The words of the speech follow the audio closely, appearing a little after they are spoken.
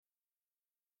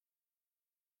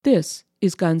This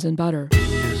is Guns and Butter.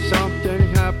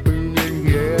 Something happening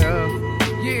here.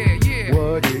 Yeah.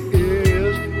 What it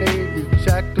is ain't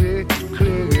exactly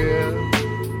clear.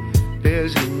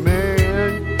 There's a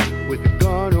man with a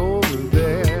gun over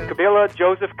there.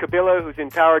 Joseph Kabila, who's in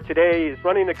power today, is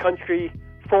running the country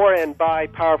for and by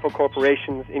powerful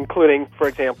corporations, including, for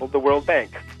example, the World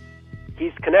Bank.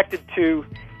 He's connected to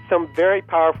some very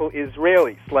powerful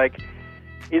Israelis, like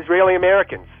Israeli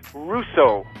Americans,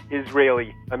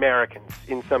 Russo-Israeli Americans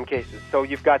in some cases. So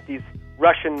you've got these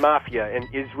Russian mafia and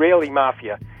Israeli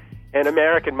mafia and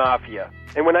American mafia.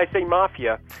 And when I say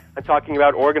mafia, I'm talking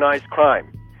about organized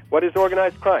crime. What is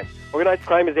organized crime? Organized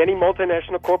crime is any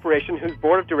multinational corporation whose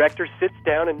board of directors sits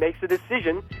down and makes a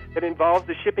decision that involves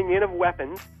the shipping in of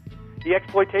weapons, the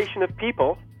exploitation of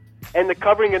people, and the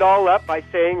covering it all up by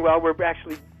saying, well, we're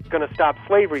actually going to stop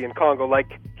slavery in Congo,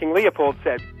 like King Leopold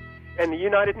said, and the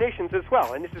United Nations as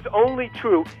well. And this is only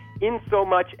true in so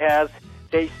much as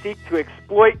they seek to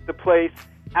exploit the place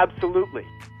absolutely.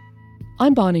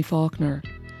 I'm Bonnie Faulkner.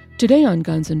 Today on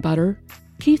Guns and Butter,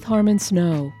 Keith Harmon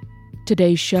Snow.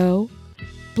 Today's show,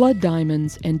 Blood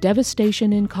Diamonds and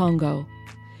Devastation in Congo.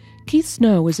 Keith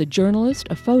Snow is a journalist,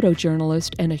 a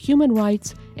photojournalist, and a human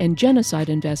rights and genocide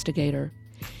investigator.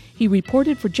 He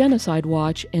reported for Genocide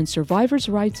Watch and Survivors'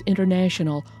 Rights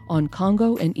International on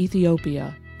Congo and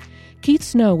Ethiopia. Keith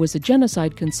Snow was a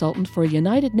genocide consultant for a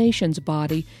United Nations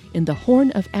body in the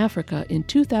Horn of Africa in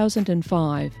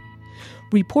 2005.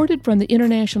 Reported from the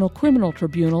International Criminal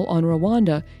Tribunal on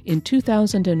Rwanda in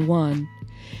 2001.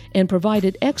 And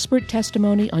provided expert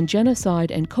testimony on genocide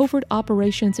and covert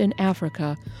operations in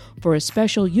Africa for a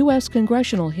special U.S.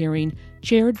 congressional hearing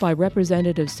chaired by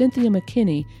Representative Cynthia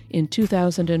McKinney in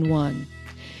 2001.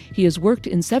 He has worked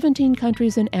in 17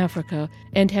 countries in Africa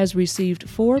and has received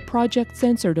 4 Project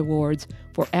Censored Awards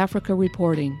for Africa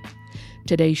reporting.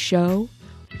 Today's show,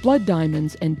 Blood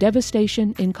Diamonds and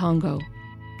Devastation in Congo.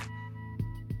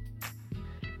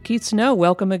 Keith Snow,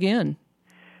 welcome again.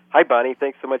 Hi, Bonnie.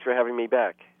 Thanks so much for having me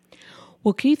back.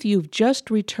 Well, Keith, you've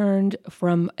just returned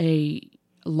from a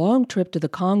long trip to the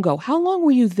Congo. How long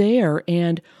were you there,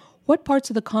 and what parts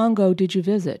of the Congo did you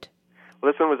visit?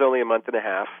 Well, this one was only a month and a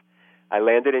half. I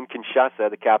landed in Kinshasa,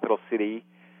 the capital city,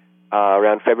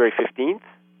 around February 15th,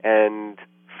 and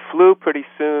flew pretty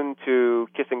soon to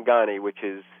Kisangani, which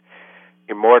is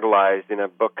immortalized in a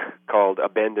book called A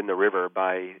Bend in the River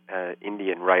by an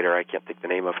Indian writer I can't think the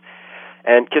name of.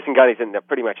 And Kisangani is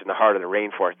pretty much in the heart of the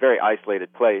rainforest, very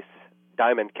isolated place,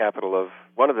 diamond capital of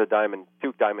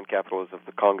two diamond capitals of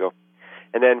the Congo.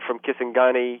 And then from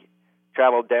Kisangani,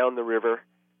 traveled down the river,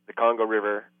 the Congo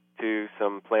River, to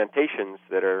some plantations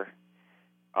that are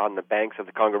on the banks of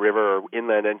the Congo River or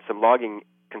inland, and some logging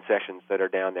concessions that are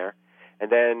down there.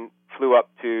 And then flew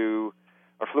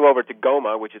over to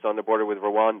Goma, which is on the border with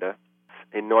Rwanda,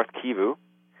 in North Kivu,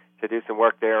 to do some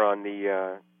work there on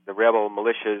the rebel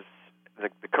militias.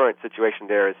 The current situation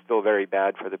there is still very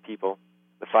bad for the people.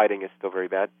 The fighting is still very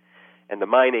bad. And the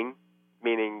mining,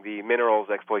 meaning the minerals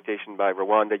exploitation by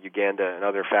Rwanda, Uganda, and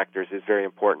other factors, is very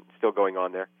important, still going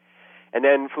on there. And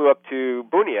then flew up to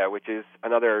Bunia, which is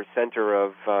another center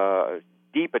of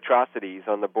deep atrocities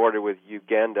on the border with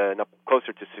Uganda and up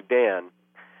closer to Sudan.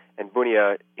 And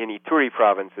Bunia in Ituri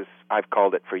province is, I've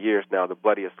called it for years now, the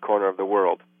bloodiest corner of the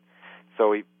world. So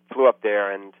we flew up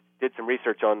there and did some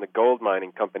research on the gold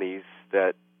mining companies.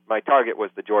 That my target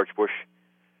was the George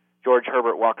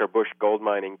Herbert Walker Bush gold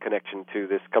mining connection to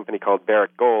this company called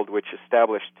Barrick Gold, which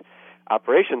established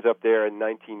operations up there in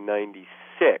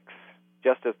 1996,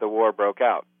 just as the war broke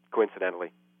out,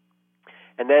 coincidentally.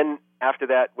 And then after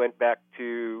that, went back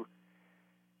to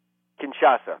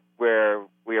Kinshasa, where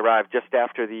we arrived just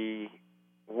after the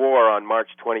war on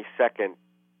March 22nd,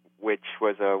 which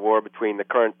was a war between the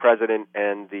current president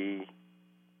and the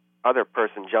other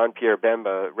person, Jean-Pierre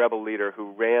Bemba, a rebel leader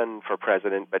who ran for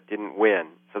president but didn't win.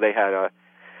 So they had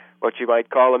what you might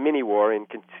call a mini-war in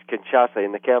Kinshasa,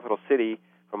 in the capital city,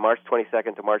 from March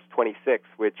 22nd to March 26th,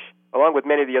 which, along with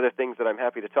many of the other things that I'm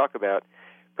happy to talk about,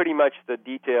 pretty much the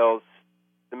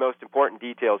most important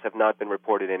details have not been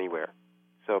reported anywhere.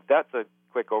 So that's a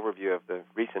quick overview of the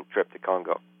recent trip to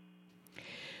Congo.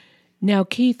 Now,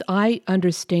 Keith, I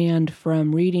understand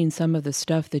from reading some of the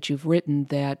stuff that you've written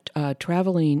that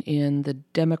traveling in the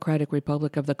Democratic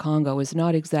Republic of the Congo is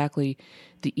not exactly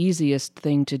the easiest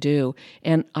thing to do.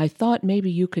 And I thought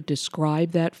maybe you could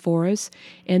describe that for us,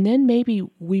 and then maybe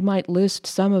we might list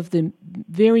some of the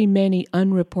very many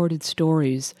unreported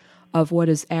stories of what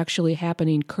is actually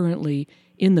happening currently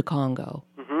in the Congo.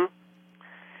 Mm-hmm.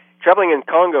 Traveling in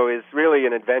Congo is really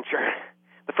an adventure.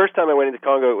 The first time I went into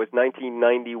Congo, it was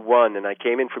 1991, and I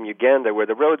came in from Uganda, where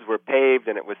the roads were paved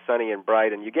and it was sunny and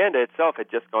bright. And Uganda itself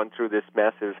had just gone through this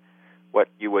massive, what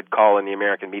you would call in the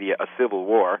American media, a civil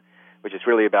war, which is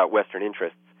really about Western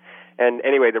interests. And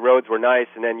anyway, the roads were nice,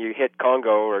 and then you hit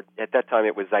Congo, or at that time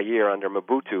it was Zaire under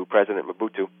Mobutu, President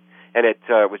Mobutu, and it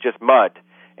was just mud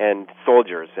and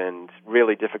soldiers and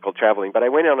really difficult traveling. But I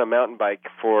went on a mountain bike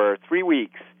for 3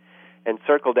 weeks and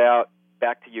circled out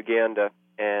back to Uganda,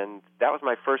 and that was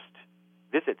my first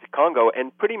visit to Congo.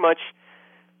 And pretty much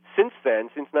since then,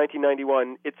 since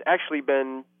 1991, it's actually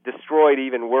been destroyed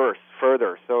even worse,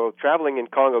 further. So traveling in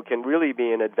Congo can really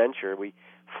be an adventure. We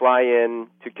fly in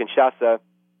to Kinshasa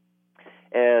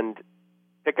and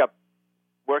pick up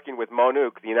working with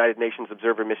MONUC, the United Nations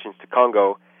Observer Missions to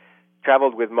Congo.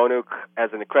 Traveled with MONUC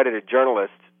as an accredited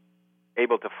journalist,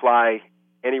 able to fly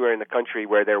anywhere in the country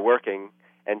where they're working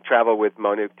and travel with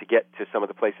MONUC to get to some of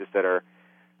the places that are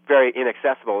very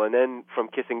inaccessible. And then from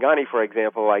Kisangani, for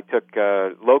example, I took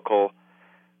local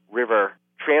river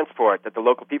transport that the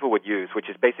local people would use, which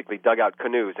is basically dugout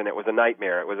canoes, and it was a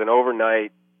nightmare. It was an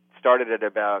overnight, started at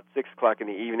about 6 o'clock in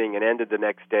the evening and ended the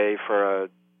next day for,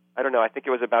 I think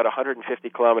it was about 150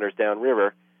 kilometers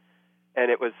downriver.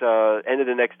 And it was ended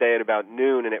the next day at about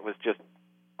noon, and it was just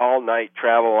all-night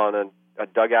travel on a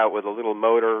dugout with a little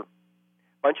motor,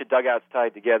 bunch of dugouts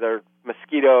tied together,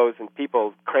 mosquitoes and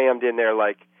people crammed in there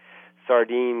like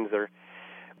sardines, or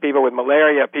people with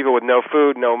malaria, people with no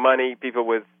food, no money, people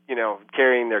with,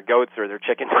 carrying their goats or their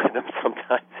chickens with them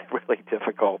sometimes. Really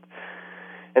difficult.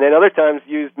 And then other times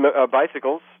used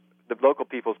bicycles, the local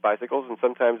people's bicycles, and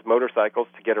sometimes motorcycles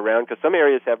to get around, because some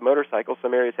areas have motorcycles,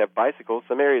 some areas have bicycles,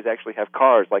 some areas actually have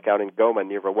cars, like out in Goma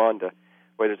near Rwanda,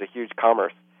 where there's a huge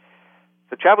commerce.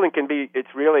 So traveling can be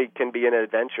an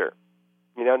adventure.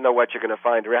 You don't know what you're going to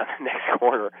find around the next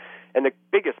corner. And the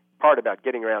biggest part about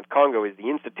getting around Congo is the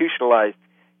institutionalized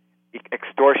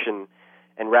extortion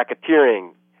and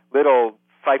racketeering, little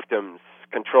fiefdoms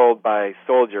controlled by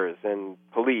soldiers and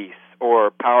police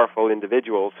or powerful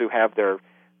individuals who have their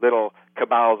little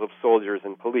cabals of soldiers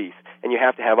and police. And you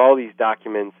have to have all these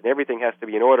documents, and everything has to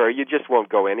be in order, or you just won't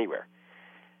go anywhere.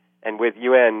 And with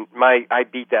UN, I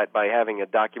beat that by having a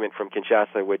document from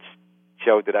Kinshasa which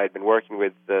showed that I'd been working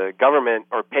with the government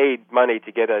or paid money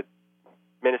to get a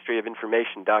Ministry of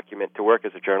Information document to work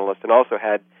as a journalist, and also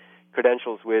had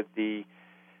credentials with the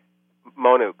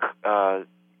MONUC,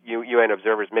 UN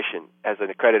Observer's Mission, as an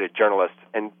accredited journalist.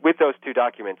 And with those two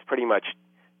documents, pretty much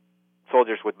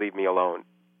soldiers would leave me alone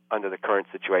under the current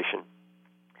situation.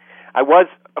 I was,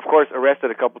 of course,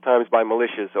 arrested a couple times by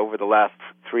militias over the last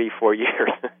 3-4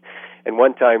 years. And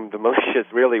one time the militias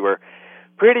really were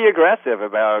pretty aggressive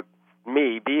about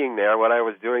me being there, what I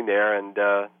was doing there, and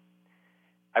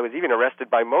I was even arrested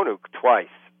by MONUC twice,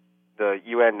 the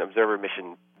UN Observer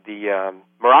Mission. The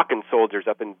Moroccan soldiers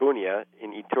up in Bunia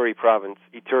in Ituri province,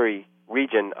 Ituri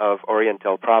region of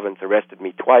Oriental province, arrested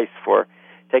me twice for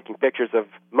taking pictures of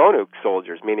MONUC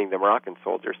soldiers, meaning the Moroccan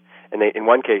soldiers. And in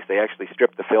one case, they actually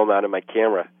stripped the film out of my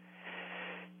camera.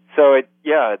 So,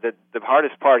 the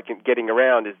hardest part getting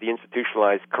around is the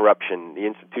institutionalized corruption, the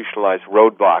institutionalized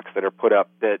roadblocks that are put up.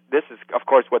 This is, of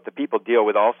course, what the people deal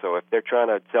with also. If they're trying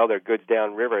to sell their goods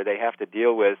downriver, they have to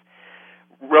deal with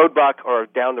roadblock or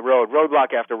down the road,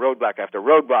 roadblock after roadblock after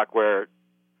roadblock, where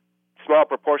small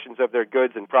proportions of their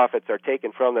goods and profits are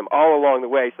taken from them all along the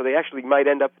way. So they actually might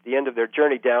end up at the end of their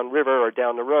journey downriver or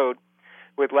down the road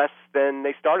with less than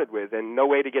they started with and no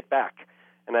way to get back.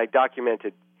 And I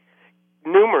documented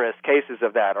numerous cases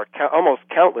of that, or almost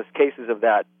countless cases of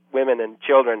that, women and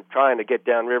children trying to get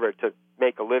downriver to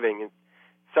make a living, and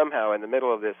somehow in the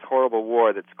middle of this horrible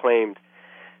war that's claimed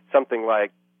something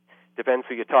like, depends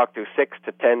who you talk to, 6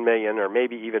 to 10 million, or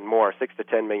maybe even more, 6 to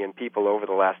 10 million people over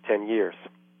the last 10 years.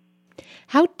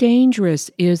 How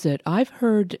dangerous is it? I've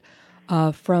heard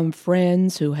from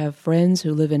friends who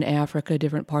live in Africa,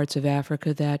 different parts of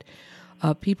Africa, that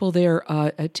people there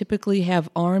typically have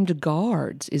armed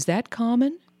guards. Is that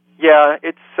common? Yeah,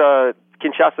 it's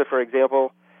Kinshasa, for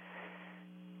example,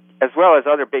 as well as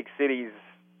other big cities.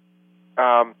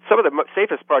 Some of the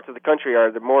safest parts of the country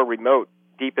are the more remote,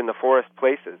 deep in the forest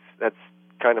places. That's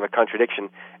kind of a contradiction.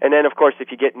 And then, of course,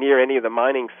 if you get near any of the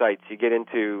mining sites, you get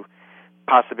into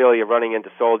possibility of running into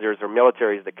soldiers or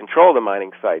militaries that control the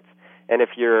mining sites. And if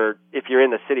you're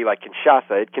in a city like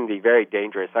Kinshasa, it can be very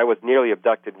dangerous. I was nearly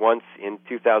abducted once in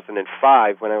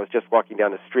 2005 when I was just walking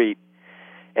down the street.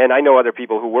 And I know other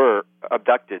people who were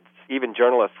abducted. Even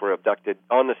journalists were abducted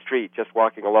on the street, just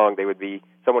walking along.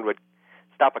 Someone would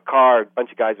stop a car, a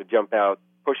bunch of guys would jump out,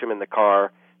 push them in the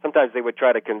car. Sometimes they would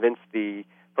try to convince the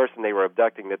person they were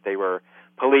abducting that they were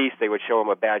police, they would show him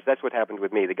a badge. That's what happened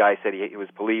with me. The guy said he was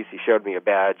police. He showed me a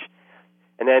badge.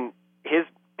 And then his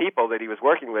people that he was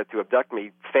working with to abduct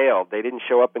me failed. They didn't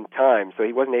show up in time, so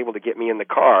he wasn't able to get me in the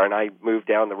car, and I moved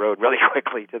down the road really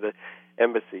quickly to the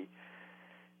embassy.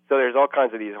 So there's all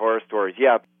kinds of these horror stories.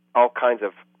 Yeah, all kinds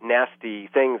of nasty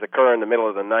things occur in the middle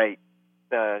of the night.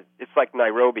 It's like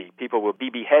Nairobi. People will be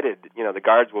beheaded. You know, the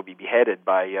guards will be beheaded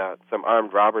by some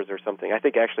armed robbers or something. I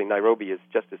think actually Nairobi is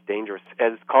just as dangerous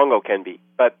as Congo can be.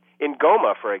 But in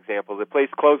Goma, for example, the place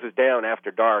closes down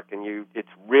after dark, and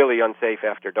it's really unsafe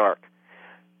after dark.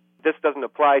 This doesn't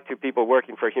apply to people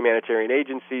working for humanitarian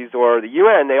agencies or the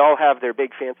UN. They all have their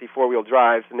big fancy four-wheel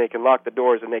drives, and they can lock the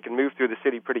doors, and they can move through the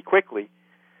city pretty quickly.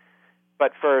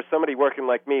 But for somebody working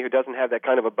like me who doesn't have that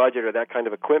kind of a budget or that kind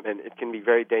of equipment, it can be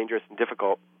very dangerous and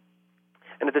difficult.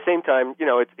 And at the same time, you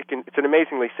know, it's an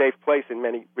amazingly safe place in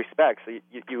many respects.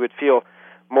 You would feel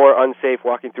more unsafe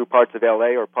walking through parts of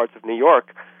L.A. or parts of New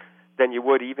York than you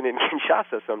would even in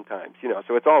Kinshasa sometimes, you know.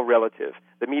 So it's all relative.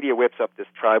 The media whips up this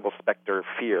tribal specter of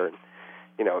fear, and,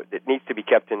 you know, it needs to be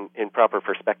kept in proper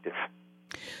perspective.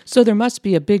 So there must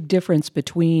be a big difference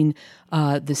between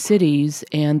the cities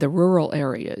and the rural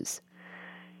areas.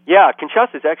 Yeah,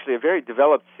 Kinshasa is actually a very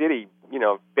developed city, you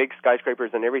know, big skyscrapers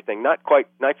and everything. Not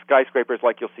skyscrapers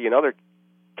like you'll see in other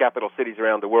capital cities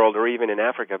around the world or even in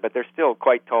Africa, but they're still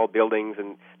quite tall buildings,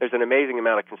 and there's an amazing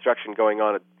amount of construction going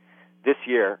on this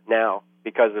year now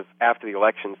because of after the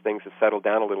elections things have settled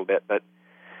down a little bit. But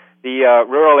the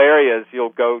rural areas,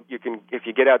 if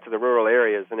you get out to the rural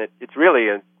areas, and it's really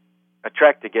a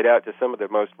trek to get out to some of the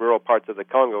most rural parts of the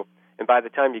Congo, and by the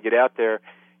time you get out there,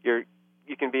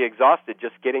 you can be exhausted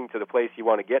just getting to the place you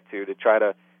want to get to try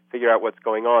to figure out what's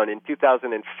going on. In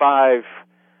 2005,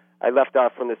 I left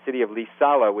off from the city of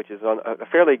Lisala, which is on a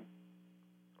fairly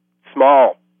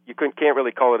small, can't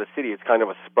really call it a city, it's kind of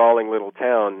a sprawling little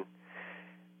town.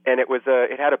 And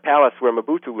it had a palace where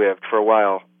Mobutu lived for a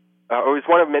while. It was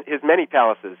one of his many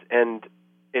palaces, and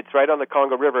it's right on the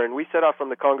Congo River. And we set off from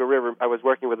the Congo River. I was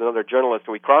working with another journalist,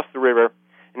 and we crossed the river,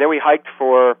 and then we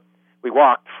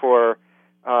walked for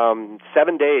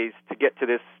 7 days to get to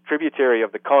this tributary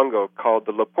of the Congo called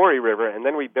the Lopori River, and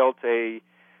then we built a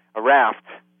raft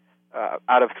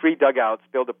out of 3 dugouts,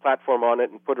 built a platform on it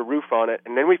and put a roof on it,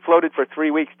 and then we floated for 3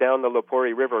 weeks down the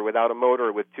Lopori River without a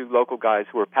motor with 2 local guys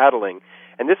who were paddling.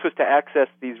 And this was to access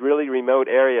these really remote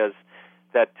areas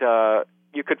that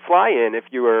you could fly in if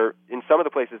you were in some of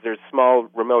the places. There's small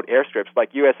remote airstrips,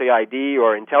 like USAID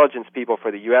or intelligence people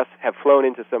for the U.S. have flown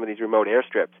into some of these remote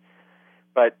airstrips.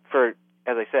 But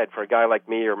as I said, for a guy like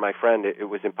me or my friend, it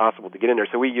was impossible to get in there.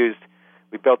 So we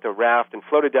built a raft and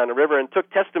floated down the river and took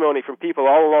testimony from people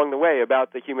all along the way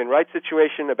about the human rights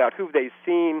situation, about who they've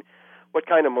seen, what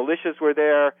kind of militias were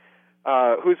there,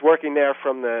 who's working there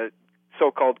from the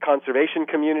so-called conservation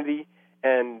community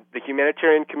and the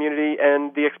humanitarian community,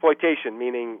 and the exploitation,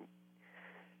 meaning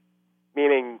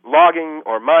logging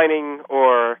or mining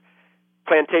or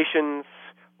plantations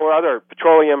or other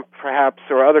petroleum, perhaps,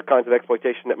 or other kinds of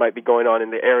exploitation that might be going on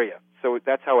in the area. So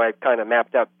that's how I kind of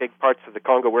mapped out big parts of the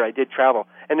Congo where I did travel.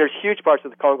 And there's huge parts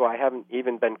of the Congo I haven't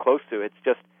even been close to. It's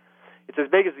as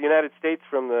big as the United States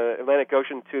from the Atlantic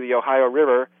Ocean to the Ohio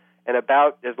River, and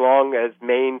about as long as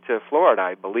Maine to Florida,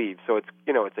 I believe. So it's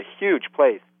a huge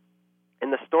place.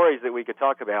 And the stories that we could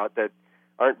talk about that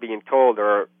aren't being told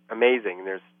are amazing.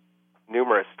 There's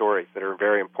numerous stories that are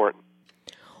very important.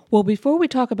 Well, before we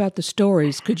talk about the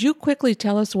stories, could you quickly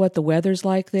tell us what the weather's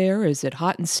like there? Is it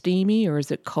hot and steamy, or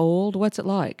is it cold? What's it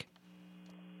like?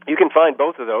 You can find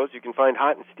both of those. You can find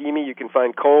hot and steamy. You can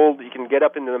find cold. You can get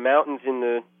up into the mountains in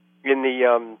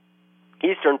the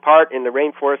eastern part, in the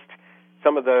rainforest.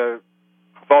 Some of the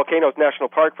Volcanoes National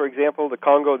Park, for example, the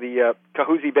Congo, the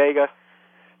Kahuzi-Biega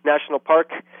National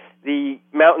Park. The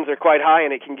mountains are quite high,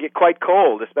 and it can get quite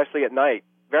cold, especially at night.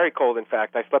 Very cold, in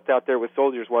fact. I slept out there with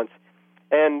soldiers once.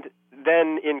 And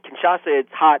then in Kinshasa,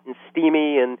 it's hot and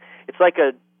steamy, and it's like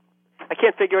I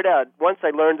can't figure it out. Once I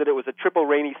learned that it was a triple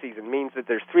rainy season, means that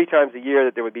there's 3 times a year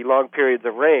that there would be long periods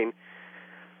of rain.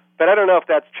 But I don't know if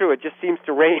that's true. It just seems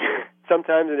to rain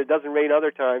sometimes, and it doesn't rain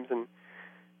other times. And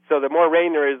so the more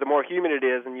rain there is, the more humid it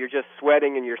is, and you're just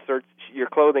sweating, and your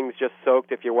clothing's just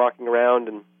soaked if you're walking around,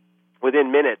 and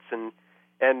within minutes. And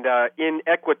in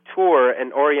Equateur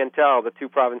and Oriental, the 2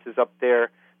 provinces up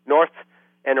there, north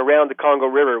and around the Congo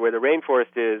River where the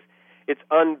rainforest is, it's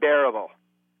unbearable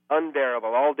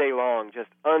all day long, just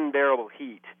unbearable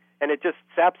heat. And it just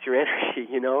saps your energy,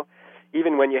 you know,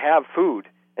 even when you have food.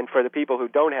 And for the people who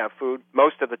don't have food,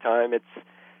 most of the time,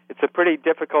 it's a pretty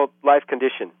difficult life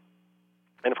condition.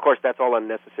 And, of course, that's all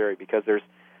unnecessary because there's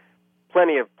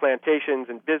plenty of plantations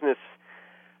and business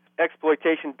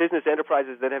exploitation business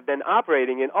enterprises that have been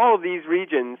operating in all of these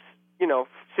regions,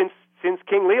 since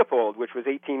King Leopold, which was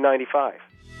 1895.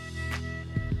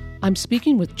 I'm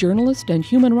speaking with journalist and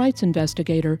human rights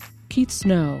investigator Keith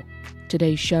Snow.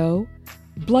 Today's show,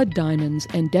 Blood Diamonds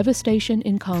and Devastation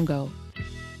in Congo.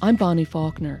 I'm Bonnie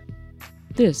Faulkner.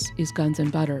 This is Guns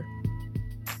and Butter.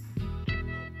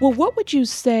 Well, what would you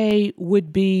say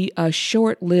would be a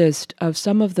short list of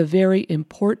some of the very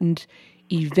important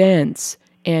events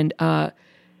and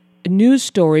news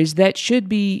stories that should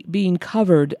be being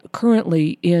covered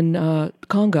currently in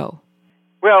Congo?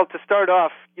 Well, to start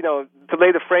off, to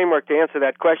lay the framework to answer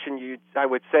that question, I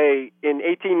would say in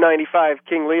 1895,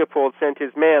 King Leopold sent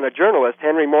his man, a journalist,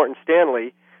 Henry Morton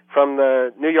Stanley, from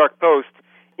the New York Post,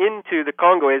 into the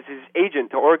Congo as his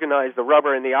agent to organize the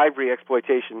rubber and the ivory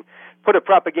exploitation, put a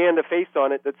propaganda face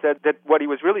on it that said that what he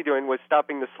was really doing was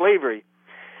stopping the slavery.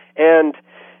 And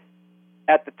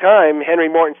at the time, Henry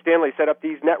Morton Stanley set up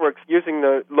these networks using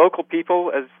the local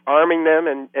people as arming them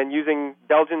and using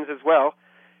Belgians as well,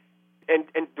 and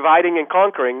dividing and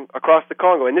conquering across the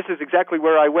Congo. And this is exactly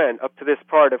where I went, up to this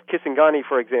part of Kisangani,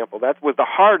 for example. That was the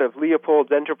heart of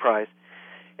Leopold's enterprise.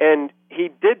 And he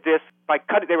did this by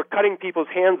they were cutting people's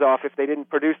hands off if they didn't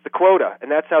produce the quota,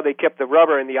 and that's how they kept the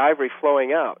rubber and the ivory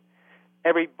flowing out.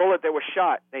 Every bullet that was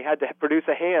shot, they had to produce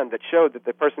a hand that showed that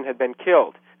the person had been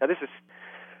killed. Now, this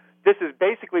is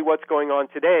basically what's going on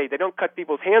today. They don't cut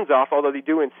people's hands off, although they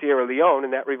do in Sierra Leone,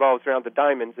 and that revolves around the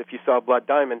diamonds, if you saw Blood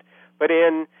Diamond. But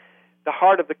in the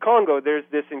heart of the Congo, there's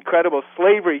this incredible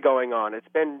slavery going on. It's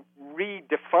been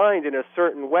redefined in a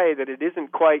certain way that it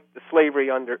isn't quite the slavery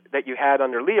that you had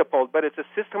under Leopold, but it's a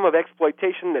system of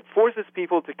exploitation that forces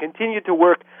people to continue to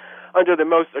work under the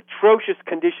most atrocious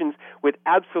conditions with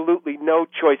absolutely no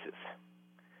choices.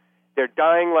 They're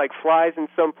dying like flies in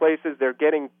some places. They're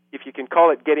getting, if you can call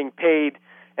it getting paid,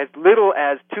 as little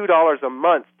as $2 a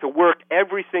month to work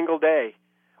every single day,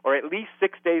 or at least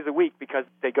 6 days a week because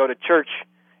they go to church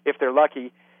if they're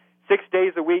lucky, 6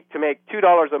 days a week to make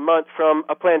 $2 a month from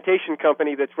a plantation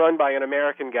company that's run by an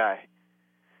American guy.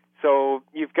 So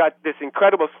you've got this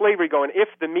incredible slavery going. If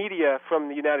the media from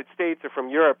the United States or from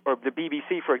Europe, or the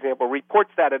BBC, for example, reports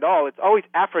that at all, it's always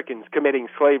Africans committing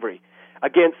slavery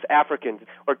against Africans,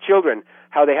 or children,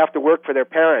 how they have to work for their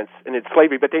parents, and it's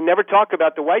slavery. But they never talk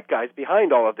about the white guys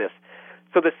behind all of this.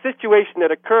 So the situation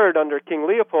that occurred under King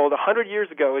Leopold 100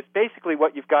 years ago is basically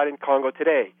what you've got in Congo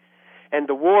today. And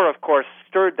the war, of course,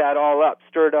 stirred that all up,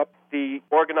 stirred up the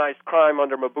organized crime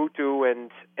under Mobutu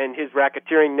and his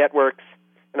racketeering networks.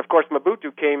 And, of course,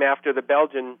 Mobutu came after the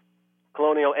Belgian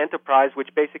colonial enterprise, which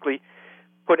basically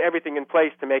put everything in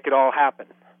place to make it all happen.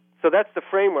 So that's the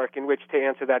framework in which to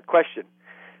answer that question.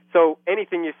 So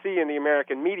anything you see in the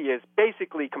American media is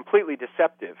basically completely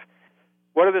deceptive.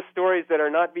 What are the stories that are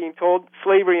not being told?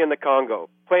 Slavery in the Congo,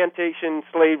 plantation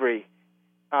slavery,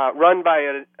 run by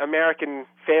an American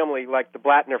family like the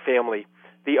Blattner family,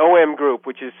 the OM Group,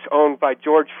 which is owned by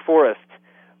George Forrest.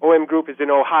 OM Group is in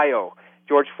Ohio.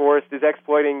 George Forrest is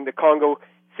exploiting the Congo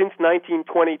since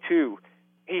 1922.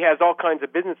 He has all kinds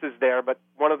of businesses there, but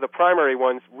one of the primary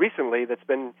ones recently that's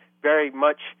been very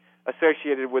much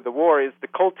associated with the war is the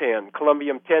coltan,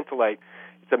 columbium tantalite.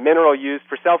 It's a mineral used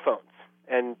for cell phones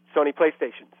and Sony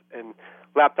PlayStations and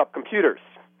laptop computers.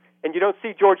 And you don't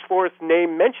see George Forrest's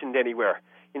name mentioned anywhere.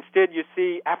 Instead, you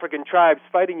see African tribes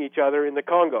fighting each other in the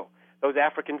Congo. Those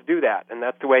Africans do that, and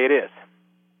that's the way it is.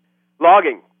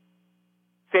 Logging,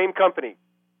 same company,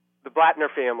 the Blattner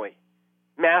family,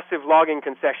 massive logging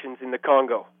concessions in the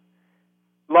Congo.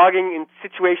 Logging in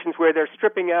situations where they're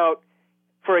stripping out,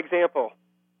 for example,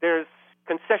 there's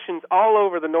concessions all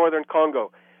over the northern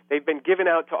Congo. They've been given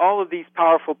out to all of these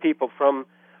powerful people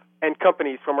and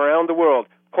companies from around the world,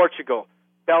 Portugal,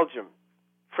 Belgium,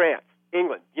 France,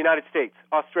 England, United States,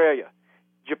 Australia.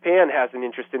 Japan has an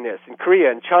interest in this, and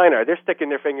Korea and China. They're sticking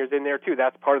their fingers in there, too.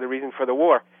 That's part of the reason for the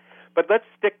war. But let's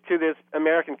stick to this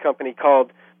American company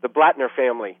called the Blattner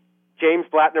family. James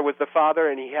Blattner was the father,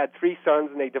 and he had 3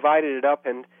 sons, and they divided it up.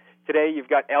 And today you've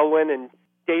got Elwin and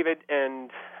David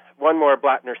and one more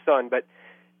Blattner son. But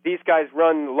these guys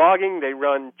run logging, they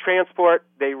run transport,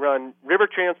 they run river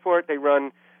transport, they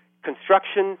run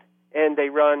construction, and they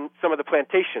run some of the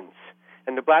plantations.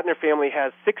 And the Blattner family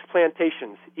has 6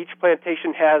 plantations. Each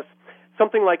plantation has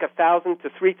something like 1,000 to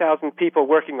 3,000 people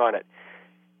working on it.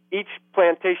 Each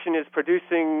plantation is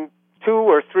producing 2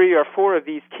 or 3 or 4 of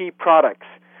these key products: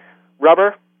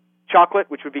 rubber, chocolate,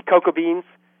 which would be cocoa beans,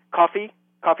 coffee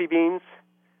beans,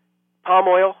 palm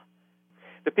oil.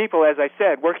 The people, as I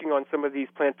said, working on some of these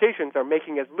plantations are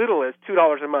making as little as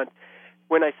 $2 a month.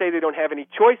 When I say they don't have any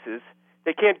choices,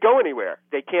 they can't go anywhere.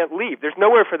 They can't leave. There's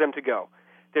nowhere for them to go.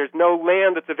 There's no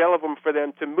land that's available for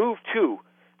them to move to.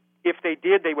 If they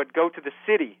did, they would go to the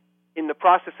city. In the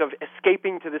process of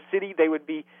escaping to the city, they would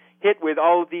be hit with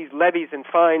all of these levies and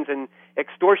fines and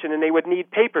extortion, and they would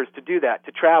need papers to do that,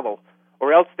 to travel.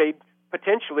 Or else they'd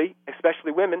potentially,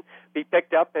 especially women, be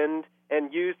picked up and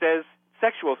used as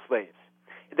sexual slaves.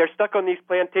 They're stuck on these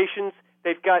plantations.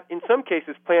 They've got, in some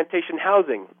cases, plantation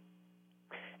housing.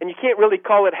 And you can't really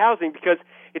call it housing because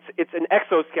it's an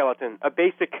exoskeleton, a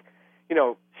basic,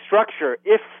 structure,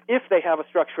 if they have a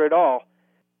structure at all.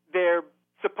 They're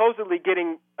supposedly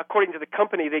getting, according to the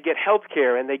company, they get health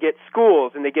care and they get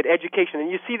schools and they get education. And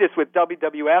you see this with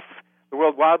WWF, the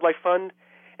World Wildlife Fund,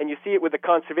 and you see it with the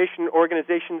conservation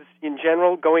organizations in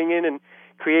general going in and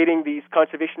creating these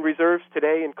conservation reserves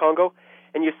today in Congo.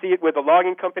 And you see it with the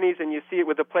logging companies and you see it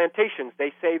with the plantations.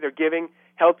 They say they're giving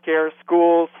health care,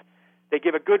 schools, they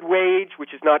give a good wage,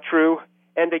 which is not true,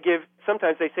 and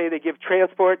sometimes they say they give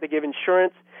transport, they give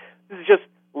insurance. This is just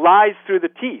lies through the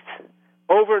teeth.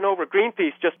 Over and over,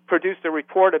 Greenpeace just produced a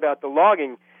report about the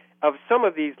logging of some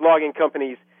of these logging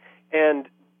companies, and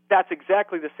that's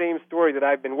exactly the same story that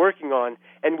I've been working on.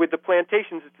 And with the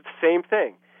plantations, it's the same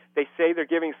thing. They say they're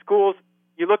giving schools.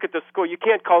 You look at the school, you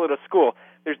can't call it a school.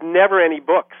 There's never any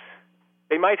books.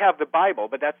 They might have the Bible,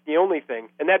 but that's the only thing.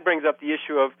 And that brings up the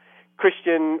issue of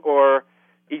Christian or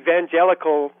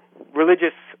evangelical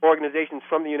religious organizations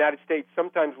from the United States,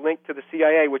 sometimes linked to the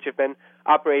CIA, which have been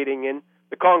operating in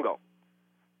the Congo.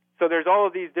 So there's all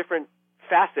of these different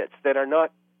facets that are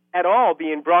not at all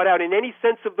being brought out in any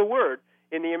sense of the word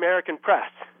in the American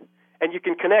press. And you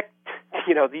can connect,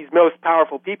 these most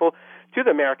powerful people to the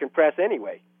American press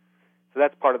anyway. So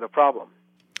that's part of the problem.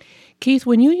 Keith,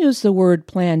 when you use the word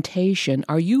plantation,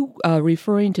 are you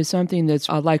referring to something that's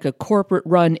like a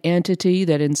corporate-run entity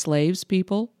that enslaves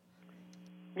people?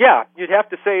 Yeah, you'd have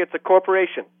to say it's a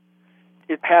corporation.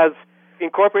 It has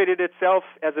incorporated itself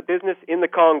as a business in the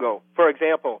Congo. For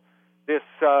example, this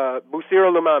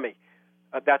Busiro Lumami,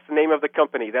 that's the name of the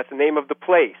company. That's the name of the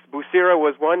place. Busiro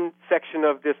was one section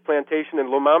of this plantation, and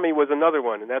Lumami was another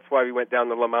one, and that's why we went down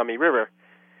the Lumami River.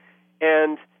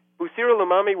 And Busiro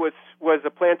Lumami was a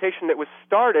plantation that was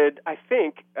started, I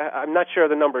think, I'm not sure of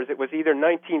the numbers, it was either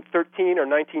 1913 or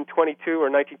 1922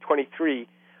 or 1923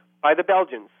 by the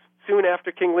Belgians, soon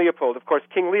after King Leopold. Of course,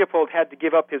 King Leopold had to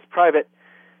give up his private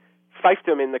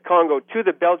fiefdom in the Congo to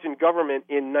the Belgian government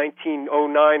in 1909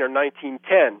 or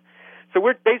 1910. So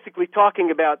we're basically talking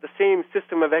about the same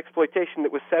system of exploitation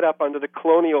that was set up under the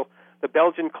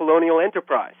Belgian colonial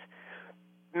enterprise.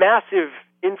 Massive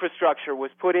infrastructure was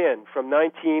put in from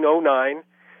 1909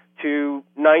 to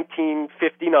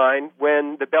 1959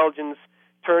 when the Belgians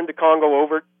turned the Congo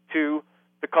over to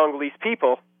the Congolese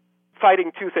people,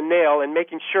 fighting tooth and nail and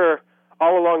making sure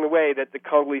all along the way that the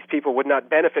Congolese people would not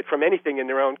benefit from anything in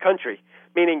their own country,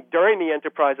 meaning during the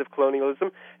enterprise of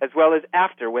colonialism as well as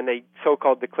after when they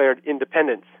so-called declared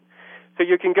independence. So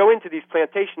you can go into these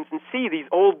plantations and see these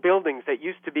old buildings that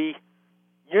used to be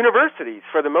universities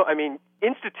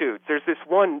institutes. There's this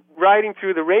one riding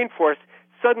through the rainforest.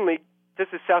 Suddenly, this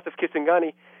is south of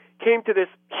Kisangani, came to this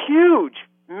huge,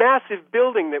 massive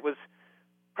building that was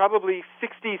probably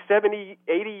 60, 70,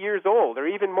 80 years old, or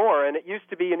even more, and it used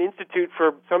to be an institute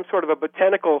for some sort of a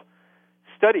botanical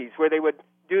studies where they would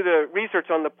do the research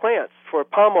on the plants for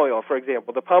palm oil, for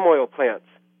example, the palm oil plants.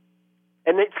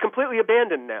 And it's completely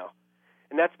abandoned now,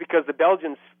 and that's because the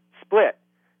Belgians split.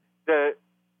 The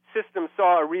system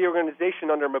saw a reorganization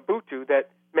under Mobutu that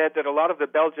meant that a lot of the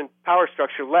Belgian power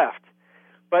structure left.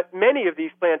 But many of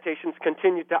these plantations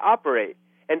continued to operate,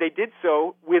 and they did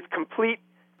so with complete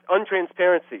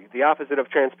untransparency, the opposite of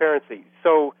transparency.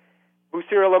 So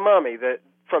Busiro Lumami,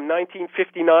 from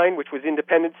 1959, which was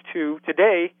independence, to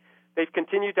today, they've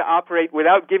continued to operate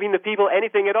without giving the people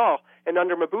anything at all. And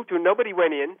under Mobutu, nobody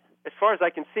went in, as far as I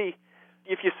can see.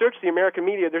 If you search the American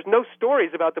media, there's no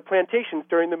stories about the plantations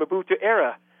during the Mobutu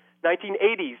era.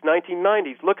 1980s,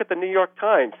 1990s. Look at the New York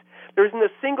Times. There isn't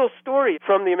a single story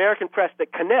from the American press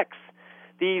that connects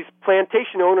these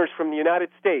plantation owners from the United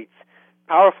States,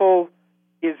 powerful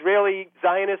Israeli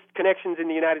Zionist connections in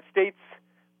the United States,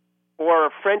 or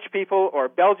French people or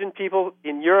Belgian people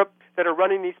in Europe that are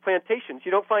running these plantations.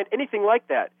 You don't find anything like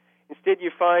that. Instead,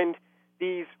 you find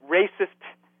these racist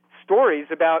stories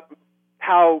about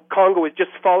how Congo is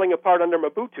just falling apart under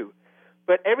Mobutu.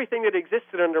 But everything that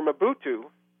existed under Mobutu,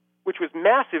 which was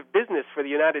massive business for the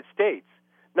United States,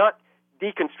 not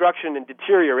deconstruction and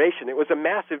deterioration, it was a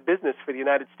massive business for the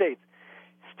United States,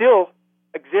 still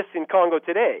exists in Congo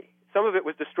today. Some of it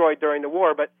was destroyed during the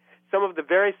war, but some of the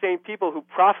very same people who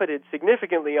profited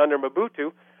significantly under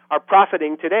Mobutu are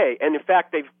profiting today. And in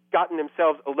fact, they've gotten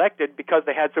themselves elected because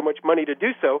they had so much money to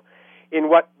do so in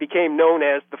what became known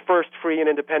as the first free and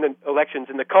independent elections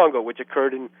in the Congo, which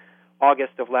occurred in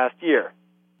August of last year.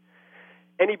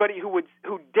 Anybody who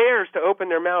dares to open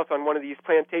their mouth on one of these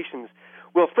plantations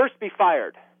will first be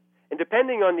fired. And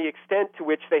depending on the extent to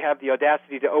which they have the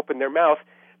audacity to open their mouth,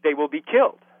 they will be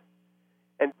killed.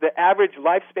 And the average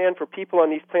lifespan for people on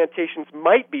these plantations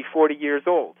might be 40 years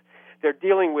old. They're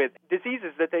dealing with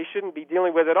diseases that they shouldn't be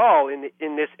dealing with at all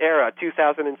in this era,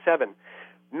 2007.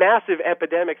 Massive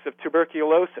epidemics of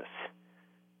tuberculosis,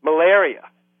 malaria.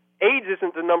 AIDS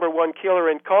isn't the number one killer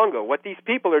in Congo. What these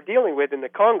people are dealing with in the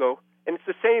Congo, and it's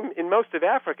the same in most of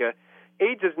Africa,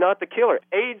 AIDS is not the killer.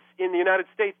 AIDS in the United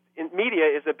States in media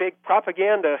is a big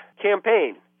propaganda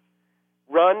campaign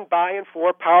run by and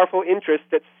for powerful interests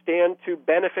that stand to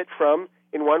benefit from,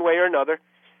 in one way or another,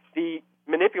 the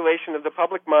manipulation of the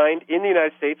public mind in the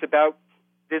United States about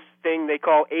this thing they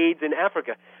call AIDS in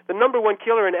Africa. The number one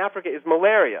killer in Africa is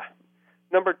malaria.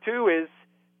 Number two is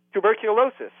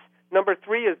tuberculosis. Number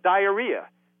three is diarrhea.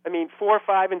 4,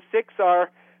 5, and 6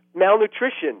 are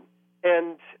malnutrition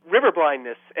and river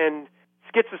blindness and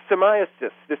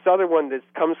schistosomiasis, this other one that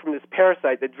comes from this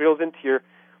parasite that drills into your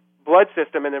blood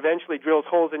system and eventually drills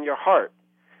holes in your heart.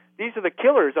 These are the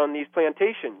killers on these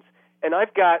plantations. And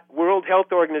I've got World Health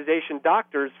Organization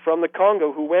doctors from the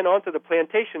Congo who went onto the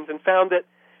plantations and found that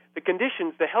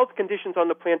the health conditions on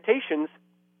the plantations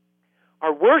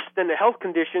are worse than the health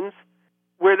conditions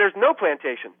where there's no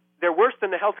plantation. They're worse than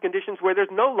the health conditions where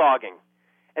there's no logging.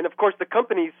 And of course the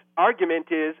company's argument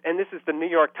is, and this is the New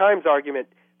York Times argument,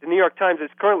 the New York Times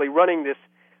is currently running this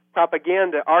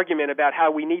propaganda argument about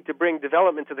how we need to bring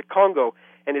development to the Congo,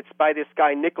 and it's by this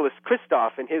guy Nicholas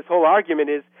Kristof, and his whole argument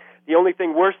is the only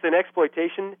thing worse than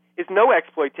exploitation is no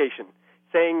exploitation,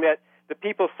 saying that the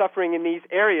people suffering in these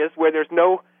areas where there's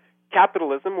no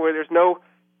capitalism, where there's no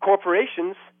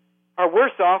corporations, are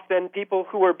worse off than people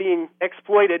who are being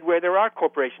exploited where there are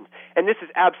corporations. And this is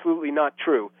absolutely not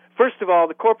true. First of all,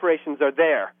 the corporations are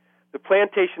there. The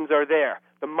plantations are there.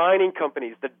 The mining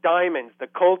companies, the diamonds, the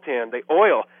coltan, the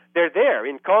oil, they're there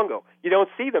in Congo. You don't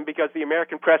see them because the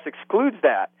American press excludes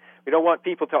that. We don't want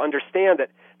people to understand that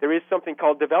there is something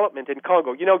called development in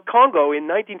Congo. Congo in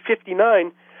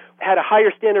 1959 had a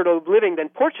higher standard of living than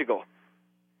Portugal.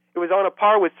 It was on a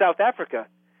par with South Africa.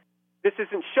 This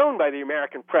isn't shown by the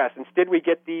American press. Instead, we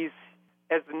get these,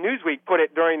 as the Newsweek put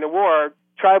it during the war,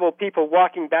 tribal people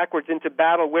walking backwards into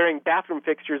battle wearing bathroom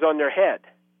fixtures on their head,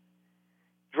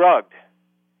 drugged.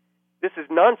 This is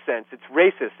nonsense. It's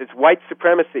racist. It's white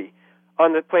supremacy.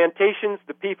 On the plantations,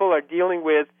 the people are dealing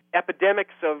with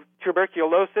epidemics of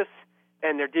tuberculosis,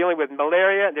 and they're dealing with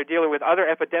malaria, and they're dealing with other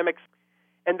epidemics.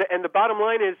 And the bottom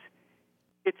line is,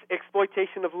 it's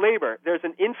exploitation of labor. There's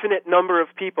an infinite number of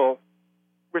people,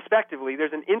 respectively,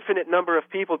 there's an infinite number of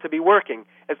people to be working.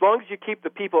 As long as you keep the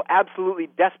people absolutely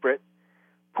desperate,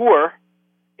 poor,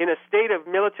 in a state of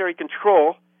military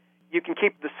control, you can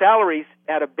keep the salaries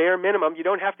at a bare minimum. You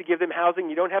don't have to give them housing.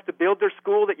 You don't have to build their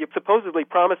school that you supposedly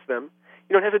promised them.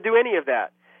 You don't have to do any of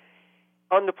that.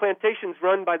 On the plantations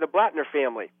run by the Blattner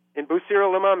family, in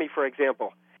Busiro-Limami, for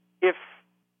example, if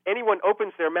anyone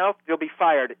opens their mouth, they'll be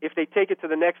fired. If they take it to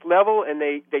the next level and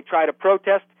they try to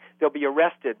protest, they'll be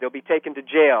arrested. They'll be taken to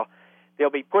jail. They'll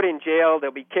be put in jail.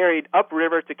 They'll be carried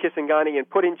upriver to Kisangani and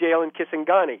put in jail in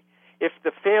Kisangani. If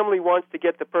the family wants to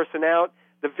get the person out,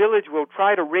 the village will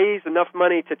try to raise enough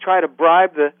money to try to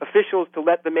bribe the officials to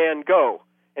let the man go.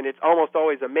 And it's almost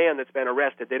always a man that's been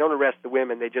arrested. They don't arrest the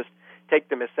women. They just take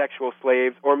them as sexual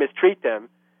slaves or mistreat them.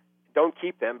 Don't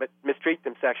keep them, but mistreat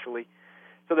them sexually.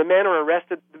 So the men are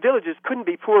arrested. The villages couldn't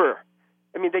be poorer.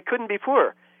 They couldn't be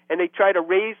poorer. And they try to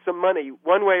raise some money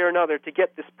one way or another to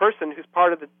get this person who's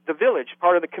part of the village,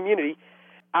 part of the community,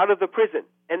 out of the prison.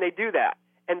 And they do that.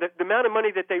 And the amount of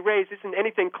money that they raise isn't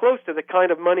anything close to the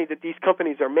kind of money that these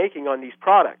companies are making on these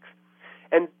products.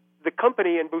 And the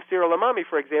company in Busiro-Limami,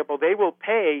 for example, they will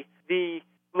pay the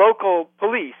local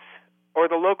police or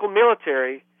the local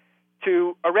military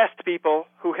to arrest people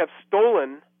who have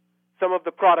stolen some of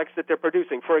the products that they're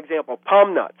producing. For example,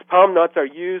 palm nuts. Palm nuts are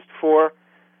used for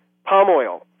palm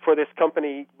oil for this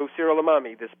company,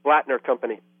 Busiro-Limami, this Blattner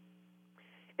company.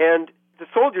 And the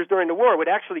soldiers during the war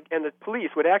and the police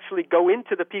would actually go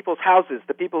into the people's houses,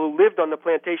 the people who lived on the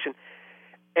plantation,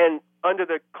 and under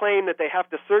the claim that they have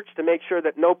to search to make sure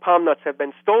that no palm nuts have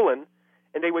been stolen,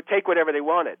 and they would take whatever they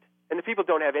wanted. And the people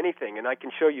don't have anything, and I can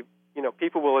show you,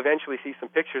 people will eventually see some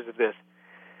pictures of this.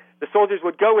 The soldiers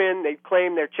would go in, they'd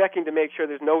claim they're checking to make sure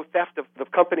there's no theft of the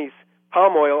company's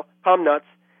palm oil, palm nuts,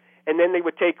 and then they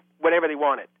would take whatever they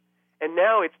wanted. And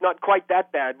now it's not quite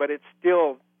that bad, but it's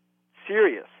still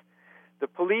serious. The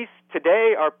police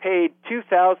today are paid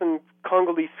 2,000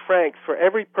 Congolese francs for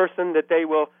every person that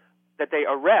they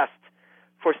arrest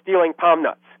for stealing palm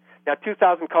nuts. Now,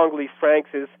 2,000 Congolese francs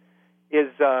is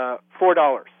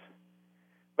 $4,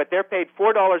 but they're paid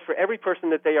 $4 for every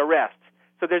person that they arrest.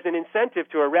 So there's an incentive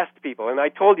to arrest people. And I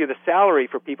told you the salary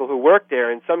for people who work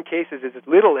there in some cases is as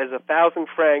little as 1,000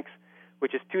 francs,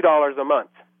 which is $2 a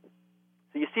month.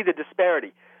 So you see the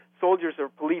disparity. Soldiers or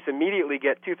police immediately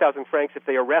get 2,000 francs if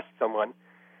they arrest someone.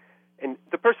 And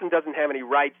the person doesn't have any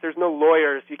rights. There's no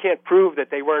lawyers. You can't prove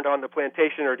that they weren't on the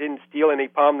plantation or didn't steal any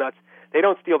palm nuts. They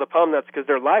don't steal the palm nuts because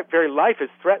their very life is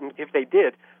threatened if they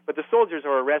did. But the soldiers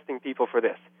are arresting people for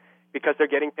this because they're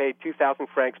getting paid 2,000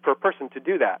 francs per person to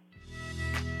do that.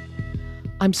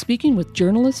 I'm speaking with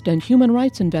journalist and human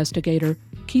rights investigator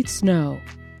Keith Snow.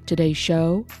 Today's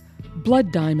show,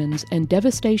 Blood Diamonds and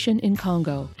Devastation in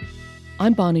Congo.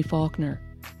 I'm Bonnie Faulkner.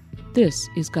 This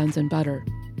is Guns and Butter.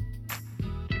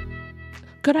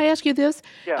 Could I ask you this?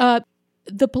 Yeah.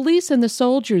 The police and the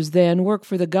soldiers then work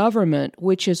for the government,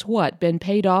 which is what, been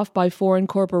paid off by foreign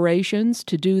corporations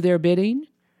to do their bidding?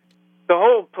 The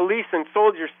whole police and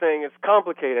soldiers thing is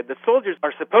complicated. The soldiers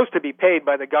are supposed to be paid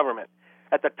by the government.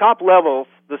 At the top levels,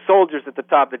 the soldiers at the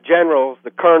top, the generals,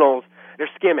 the colonels, they're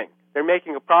skimming. They're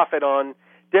making a profit on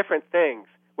different things,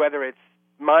 whether it's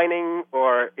mining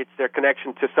or it's their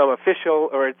connection to some official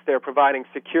or it's their providing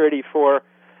security for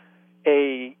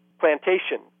a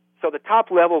plantation. So the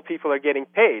top-level people are getting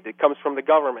paid. It comes from the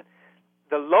government.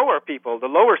 The lower people, the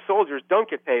lower soldiers, don't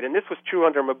get paid, and this was true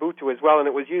under Mobutu as well, and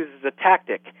it was used as a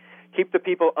tactic. Keep the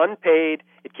people unpaid.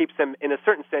 It keeps them, in a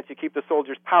certain sense, you keep the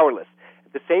soldiers powerless.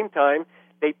 At the same time,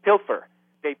 they pilfer,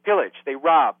 they pillage, they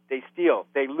rob, they steal,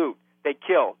 they loot, they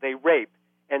kill, they rape,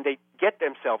 and they get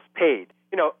themselves paid.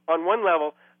 You know, on one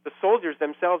level, the soldiers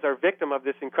themselves are victim of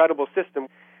this incredible system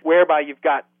whereby you've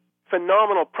got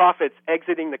phenomenal profits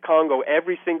exiting the Congo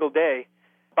every single day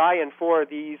by and for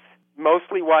these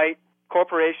mostly white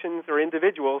corporations or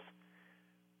individuals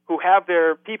who have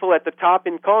their people at the top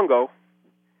in Congo,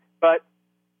 but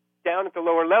down at the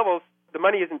lower levels, the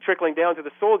money isn't trickling down to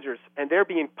the soldiers, and they're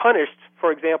being punished,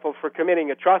 for example, for committing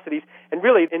atrocities. And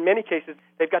really, in many cases,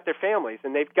 they've got their families,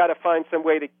 and they've got to find some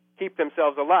way to keep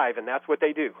themselves alive, and that's what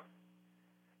they do.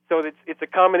 So it's a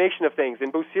combination of things.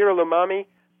 In Busira Lumami,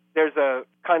 there's a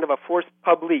kind of a force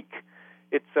publique.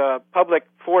 It's a public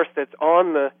force that's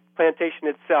on the plantation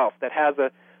itself that has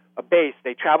a base.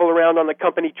 They travel around on the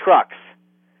company trucks.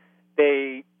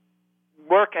 They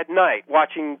work at night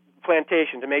watching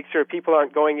plantation to make sure people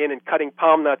aren't going in and cutting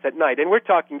palm nuts at night. And we're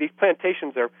talking, these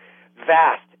plantations are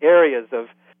vast areas of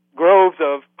groves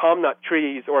of palm nut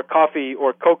trees or coffee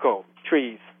or cocoa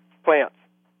trees, plants.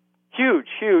 Huge,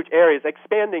 huge areas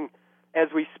expanding as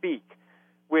we speak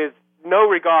with no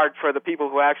regard for the people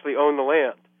who actually own the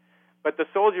land. But the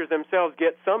soldiers themselves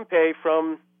get some pay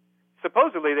from,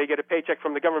 supposedly they get a paycheck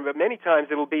from the government, but many times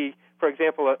it'll be, for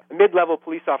example, a mid-level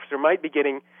police officer might be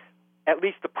getting at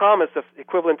least the promise of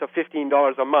equivalent of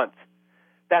 $15 a month.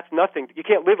 That's nothing. You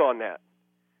can't live on that.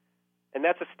 And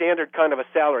that's a standard kind of a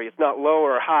salary. It's not low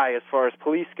or high as far as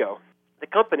police go. The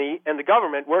company and the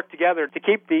government work together to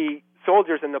keep the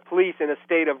soldiers and the police in a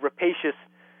state of rapacious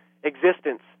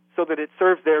existence so that it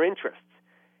serves their interests.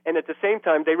 And at the same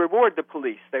time, they reward the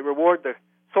police. They reward the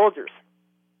soldiers.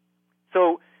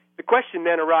 So the question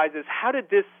then arises, how did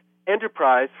this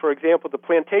enterprise, for example, the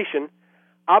plantation,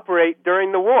 operate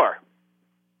during the war?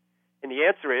 And the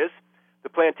answer is the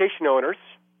plantation owners,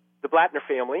 the Blattner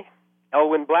family,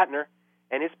 Elwin Blattner,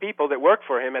 and his people that work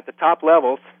for him at the top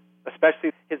levels,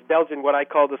 especially his Belgian, what I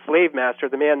call the slave master,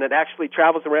 the man that actually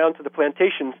travels around to the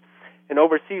plantations and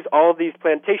oversees all of these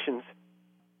plantations,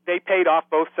 they paid off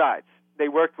both sides. They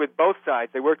worked with both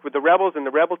sides. They worked with the rebels in the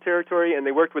rebel territory, and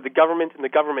they worked with the government in the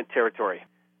government territory.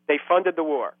 They funded the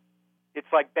war. It's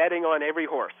like betting on every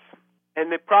horse.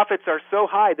 And the profits are so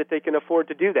high that they can afford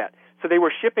to do that. So they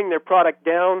were shipping their product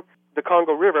down the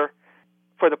Congo River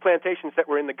for the plantations that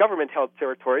were in the government-held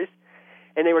territories,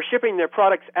 and they were shipping their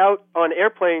products out on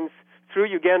airplanes through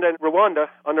Uganda and Rwanda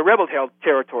on the rebel-held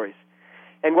territories.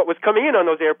 And what was coming in on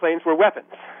those airplanes were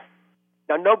weapons.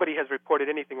 Now, nobody has reported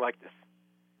anything like this.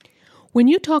 When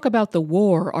you talk about the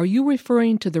war, are you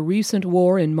referring to the recent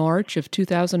war in March of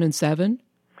 2007?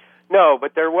 No,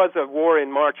 but there was a war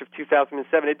in March of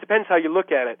 2007. It depends how you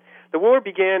look at it. The war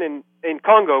began in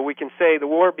Congo. We can say the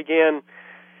war began,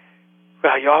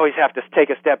 well, you always have to take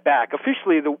a step back.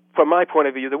 Officially, from my point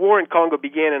of view, the war in Congo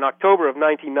began in October of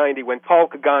 1990 when Paul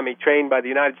Kagame, trained by the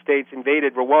United States,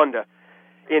 invaded Rwanda.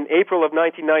 In April of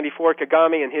 1994,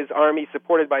 Kagame and his army,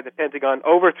 supported by the Pentagon,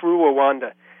 overthrew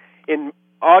Rwanda. In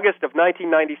August of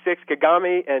 1996,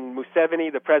 Kagame and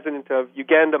Museveni, the president of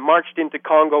Uganda, marched into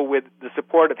Congo with the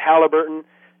support of Halliburton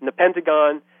and the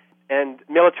Pentagon and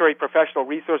Military Professional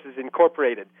Resources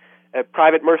Incorporated, a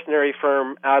private mercenary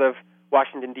firm out of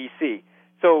Washington, D.C.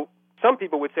 So some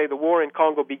people would say the war in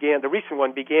Congo began, the recent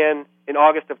one began in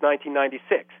August of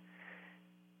 1996.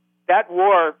 That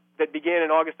war that began in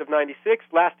August of 96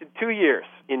 lasted 2 years.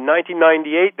 In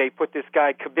 1998, they put this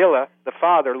guy Kabila, the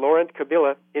father, Laurent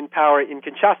Kabila, in power in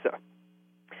Kinshasa.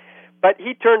 But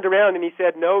he turned around and he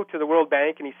said no to the World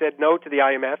Bank, and he said no to the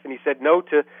IMF, and he said no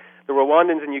to the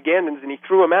Rwandans and Ugandans, and he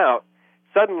threw them out.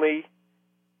 Suddenly,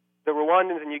 the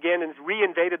Rwandans and Ugandans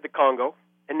reinvaded the Congo,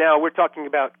 and now we're talking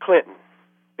about Clinton,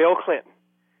 Bill Clinton.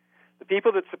 The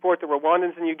people that support the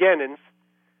Rwandans and Ugandans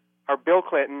are Bill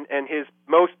Clinton and his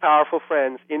most powerful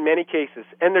friends in many cases.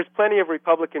 And there's plenty of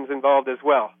Republicans involved as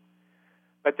well.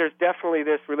 But there's definitely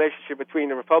this relationship between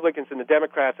the Republicans and the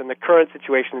Democrats and the current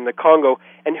situation in the Congo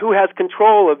and who has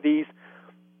control of these,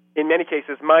 in many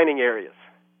cases, mining areas.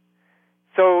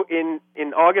 So in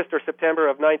August or September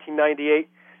of 1998,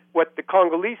 what the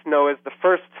Congolese know as the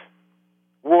first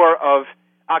war of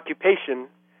occupation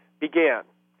began.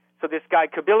 So this guy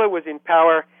Kabila was in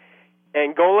power.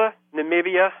 Angola,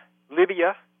 Namibia,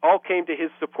 Libya all came to his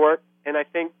support, and I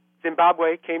think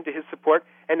Zimbabwe came to his support,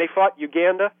 and they fought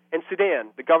Uganda and Sudan.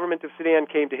 The government of Sudan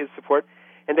came to his support,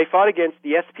 and they fought against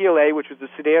the SPLA, which was the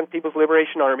Sudan People's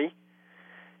Liberation Army,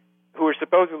 who were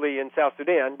supposedly in South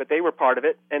Sudan, but they were part of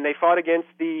it, and they fought against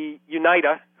the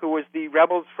UNITA, who was the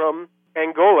rebels from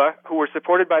Angola, who were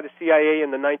supported by the CIA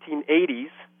in the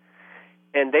 1980s,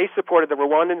 and they supported the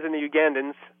Rwandans and the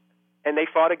Ugandans, and they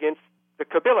fought against the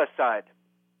Kabila side.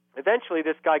 Eventually,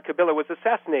 this guy Kabila was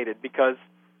assassinated because,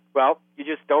 well, you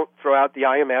just don't throw out the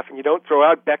IMF and you don't throw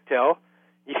out Bechtel.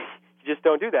 You just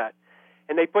don't do that.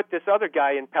 And they put this other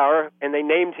guy in power, and they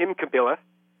named him Kabila,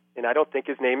 and I don't think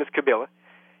his name is Kabila,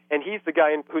 and he's the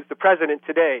guy who's the president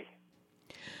today.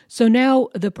 So now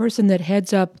the person that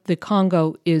heads up the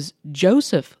Congo is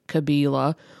Joseph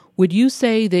Kabila. Would you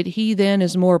say that he then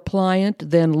is more pliant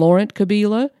than Laurent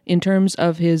Kabila in terms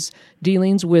of his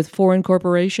dealings with foreign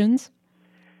corporations?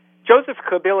 Joseph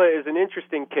Kabila is an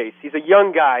interesting case. He's a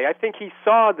young guy. I think he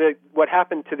saw what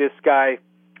happened to this guy,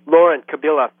 Laurent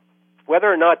Kabila. Whether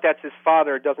or not that's his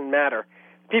father doesn't matter.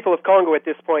 People of Congo at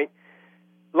this point,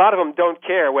 a lot of them don't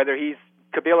care whether he's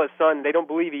Kabila's son. They don't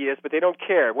believe he is, but they don't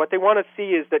care. What they want to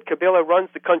see is that Kabila runs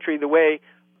the country the way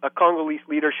a Congolese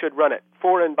leader should run it,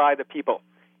 for and by the people.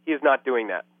 He is not doing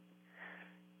that.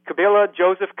 Kabila,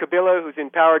 Joseph Kabila, who's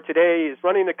in power today, is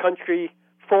running the country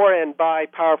for and by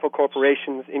powerful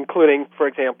corporations, including, for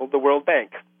example, the World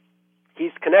Bank.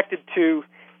 He's connected to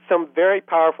some very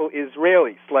powerful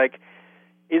Israelis, like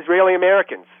Israeli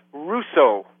Americans,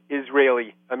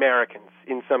 Russo-Israeli Americans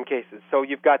in some cases. So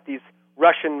you've got these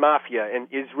Russian mafia and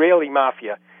Israeli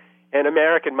mafia and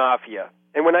American mafia.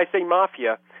 And when I say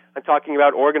mafia, I'm talking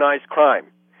about organized crime.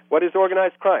 What is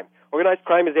organized crime? Organized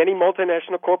crime is any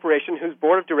multinational corporation whose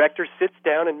board of directors sits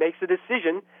down and makes a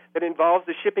decision that involves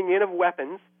the shipping in of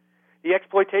weapons, the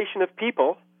exploitation of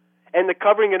people, and the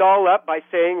covering it all up by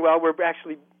saying, well, we're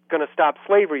actually going to stop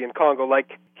slavery in Congo,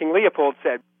 like King Leopold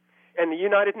said, and the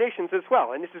United Nations as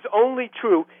well. And this is only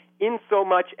true in so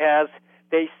much as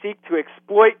they seek to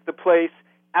exploit the place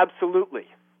absolutely.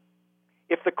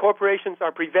 If the corporations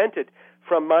are prevented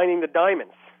from mining the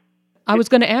diamonds, I was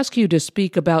going to ask you to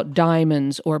speak about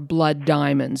diamonds or blood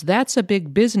diamonds. That's a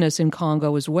big business in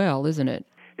Congo as well, isn't it?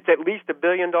 It's at least $1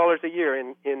 billion a year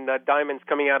in diamonds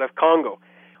coming out of Congo.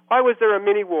 Why was there a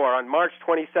mini-war on March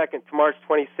 22nd to March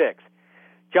 26th?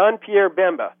 John Pierre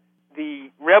Bemba,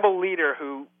 the rebel leader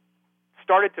who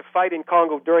started to fight in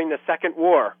Congo during the Second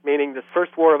War, meaning the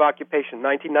First War of Occupation,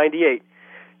 1998.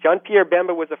 John Pierre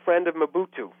Bemba was a friend of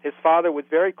Mobutu. His father was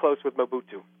very close with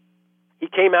Mobutu. He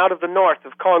came out of the north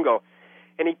of Congo,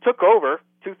 and he took over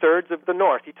two-thirds of the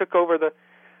north. He took over the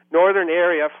northern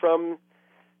area from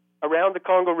around the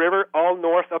Congo River, all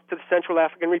north up to the Central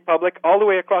African Republic, all the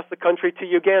way across the country to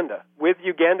Uganda, with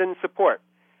Ugandan support.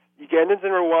 Ugandans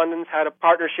and Rwandans had a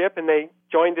partnership, and they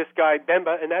joined this guy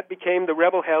Bemba, and that became the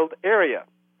rebel-held area.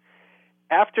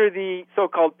 After the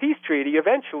so-called peace treaty,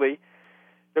 eventually,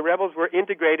 the rebels were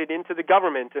integrated into the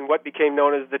government and what became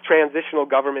known as the transitional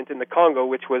government in the Congo,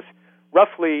 which was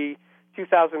roughly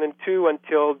 2002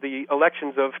 until the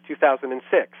elections of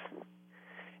 2006.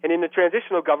 And in the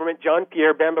transitional government, John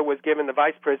Pierre Bemba was given the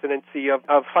vice presidency of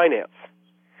finance.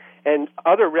 And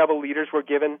other rebel leaders were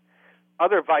given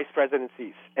other vice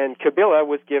presidencies. And Kabila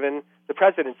was given the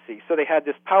presidency. So they had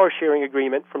this power-sharing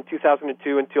agreement from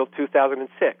 2002 until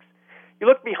 2006. You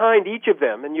look behind each of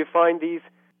them, and you find these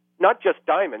not just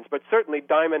diamonds, but certainly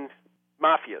diamond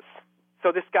mafias.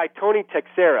 So this guy, Tony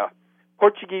Teixeira,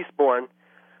 Portuguese-born,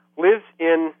 lives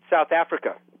in South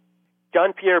Africa.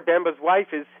 John Pierre Bemba's wife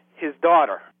is his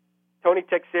daughter. Tony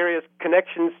Teixeira's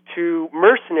connections to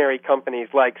mercenary companies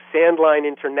like Sandline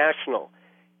International,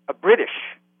 a British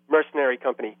mercenary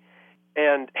company,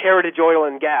 and Heritage Oil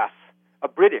and Gas, a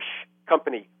British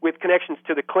company with connections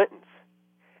to the Clintons.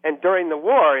 And during the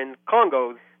war in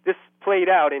Congo, this played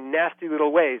out in nasty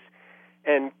little ways.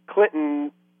 And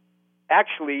Clinton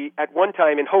actually, at one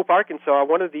time in Hope, Arkansas,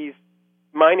 one of these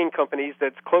mining companies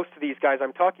that's close to these guys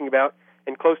I'm talking about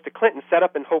and close to Clinton, set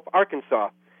up in Hope, Arkansas.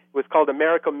 It was called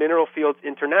America Mineral Fields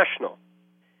International.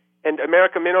 And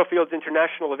America Mineral Fields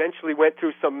International eventually went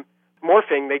through some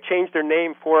morphing. They changed their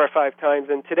name 4 or 5 times,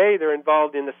 and today they're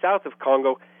involved in the south of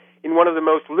Congo in one of the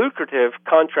most lucrative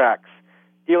contracts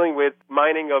dealing with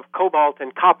mining of cobalt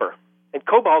and copper. And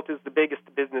cobalt is the biggest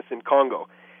business in Congo.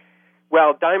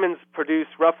 Well, diamonds produce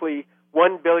roughly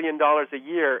 $1 billion a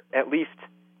year, at least,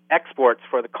 exports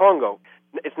for the Congo.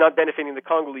 It's not benefiting the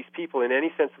Congolese people in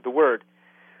any sense of the word.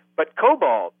 But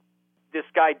cobalt, this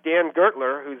guy Dan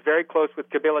Gertler, who's very close with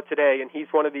Kabila today, and he's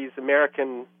one of these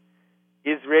American,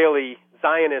 Israeli,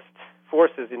 Zionist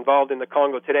forces involved in the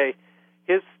Congo today,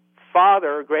 his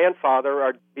father, grandfather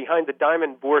are behind the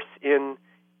diamond bourse in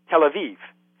Tel Aviv.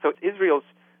 So Israel's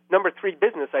number 3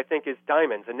 business, I think, is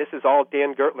diamonds, and this is all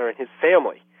Dan Gertler and his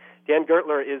family. Dan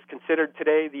Gertler is considered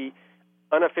today the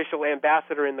unofficial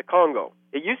ambassador in the Congo.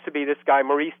 It used to be this guy,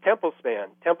 Maurice Templespan.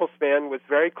 Templespan was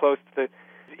very close to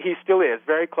he still is,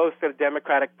 very close to the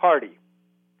Democratic Party.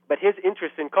 But his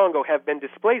interests in Congo have been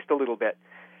displaced a little bit.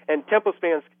 And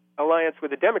Templespan's alliance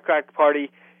with the Democratic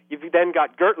Party, you've then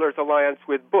got Gertler's alliance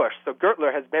with Bush. So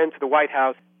Gertler has been to the White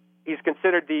House. He's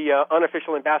considered the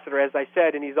unofficial ambassador, as I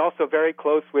said, and he's also very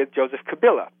close with Joseph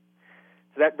Kabila.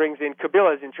 So that brings in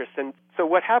Kabila's interests. And so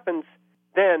what happens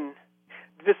then,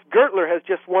 this Gertler has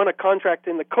just won a contract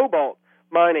in the cobalt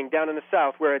mining down in the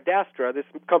south, where Adastra, this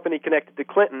company connected to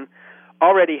Clinton,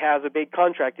 already has a big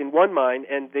contract in one mine.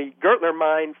 And the Gertler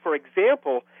mine, for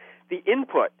example, the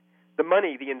input, the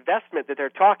money, the investment that they're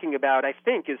talking about, I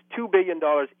think, is $2 billion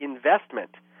investment.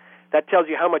 That tells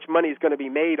you how much money is going to be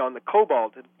made on the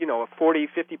cobalt, you know, a 40,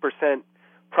 50%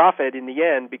 profit in the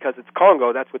end, because it's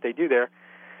Congo. That's what they do there.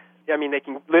 I mean, they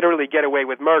can literally get away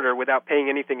with murder without paying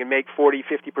anything and make 40,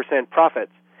 50%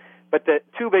 profits. But the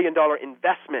 $2 billion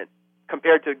investment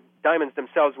compared to diamonds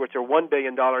themselves, which are $1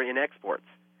 billion in exports.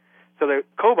 So the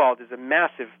cobalt is a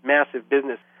massive, massive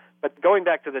business. But going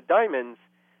back to the diamonds,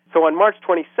 so on March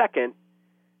 22nd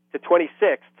to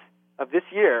 26th of this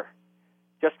year,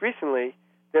 just recently,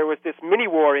 there was this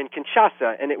mini-war in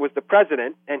Kinshasa, and it was the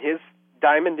president and his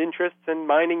diamond interests and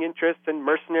mining interests and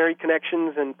mercenary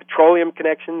connections and petroleum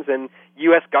connections and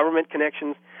U.S. government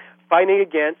connections fighting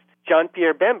against John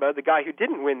Pierre Bemba, the guy who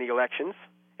didn't win the elections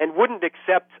and wouldn't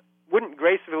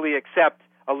gracefully accept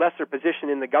a lesser position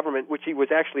in the government, which he was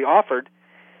actually offered.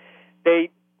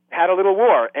 They had a little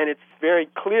war, and it's very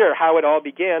clear how it all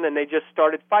began, and they just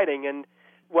started fighting. And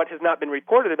what has not been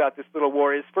reported about this little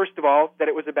war is, first of all, that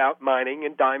it was about mining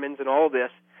and diamonds and all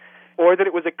this, or that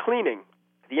it was a cleaning.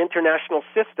 The international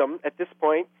system at this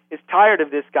point is tired of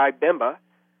this guy Bemba,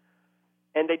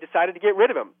 and they decided to get rid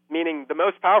of him, meaning the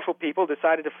most powerful people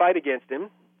decided to fight against him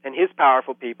and his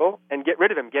powerful people and get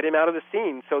rid of him, get him out of the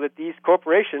scene, so that these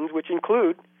corporations, which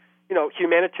include, you know,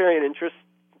 humanitarian interests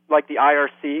like the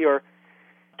IRC or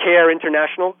CARE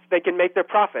International, they can make their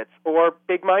profits, or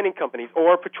big mining companies,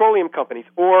 or petroleum companies,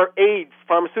 or AIDS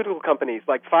pharmaceutical companies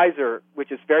like Pfizer,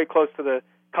 which is very close to the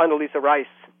Condoleezza Rice,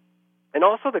 and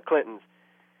also the Clintons.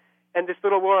 And this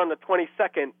little war on the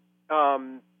 22nd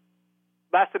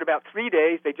lasted about 3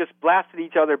 days. They just blasted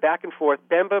each other back and forth.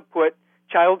 Bemba put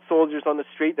child soldiers on the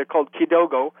street. They're called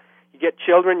kidogo. You get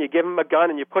children, you give them a gun,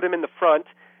 and you put them in the front.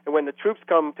 And when the troops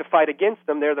come to fight against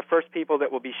them, they're the first people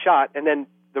that will be shot. And then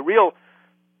the real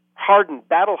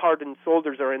battle-hardened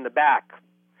soldiers are in the back.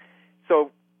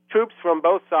 So troops from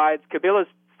both sides, Kabila's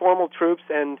formal troops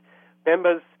and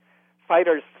Bemba's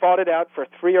fighters, fought it out for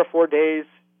 3 or 4 days,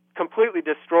 completely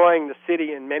destroying the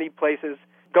city in many places,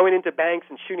 going into banks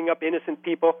and shooting up innocent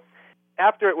people.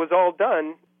 After it was all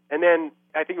done, and then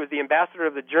I think it was the ambassador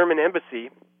of the German embassy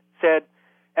said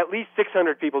at least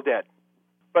 600 people dead.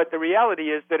 But the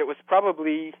reality is that it was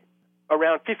probably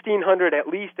around 1,500 at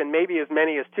least, and maybe as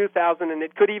many as 2,000, and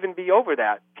it could even be over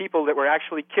that, people that were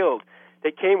actually killed.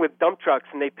 They came with dump trucks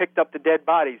and they picked up the dead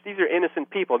bodies. These are innocent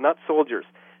people, not soldiers.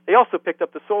 They also picked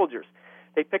up the soldiers.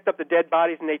 They picked up the dead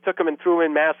bodies and they took them and threw them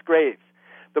in mass graves.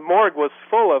 The morgue was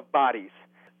full of bodies.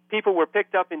 people were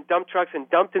picked up in dump trucks and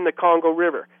dumped in the Congo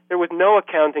River. There was no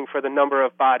accounting for the number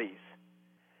of bodies.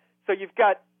 So you've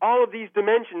got all of these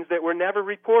dimensions that were never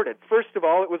reported. First of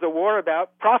all, it was a war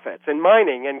about profits and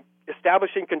mining and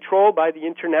establishing control by the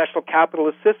international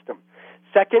capitalist system.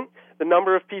 Second, the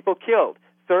number of people killed.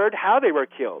 Third, how they were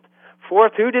killed.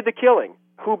 Fourth, who did the killing?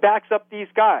 Who backs up these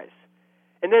guys?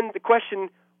 And then the question,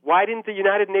 why didn't the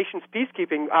United Nations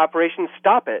peacekeeping operations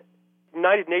stop it? The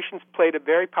United Nations played a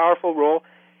very powerful role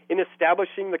in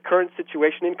establishing the current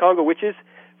situation in Congo, which is,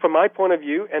 from my point of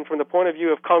view and from the point of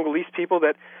view of Congolese people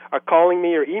that are calling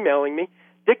me or emailing me,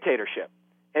 dictatorship.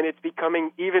 And it's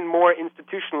becoming even more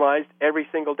institutionalized every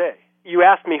single day. You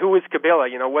asked me, who is Kabila?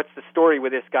 What's the story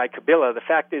with this guy Kabila? The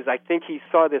fact is, I think he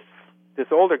saw this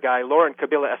older guy, Laurent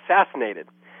Kabila, assassinated.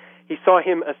 He saw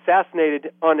him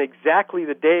assassinated on exactly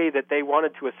the day that they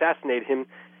wanted to assassinate him,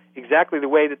 exactly the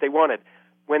way that they wanted.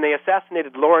 When they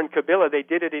assassinated Laurent Kabila, they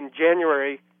did it in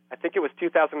January, I think it was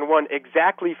 2001,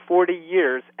 exactly 40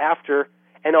 years after,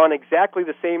 and on exactly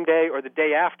the same day or the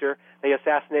day after, they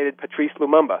assassinated Patrice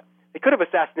Lumumba. They could have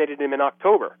assassinated him in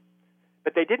October,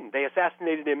 but they didn't. They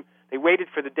assassinated him. They waited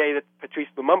for the day that Patrice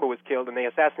Lumumba was killed, and they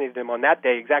assassinated him on that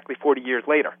day exactly 40 years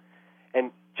later.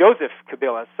 And Joseph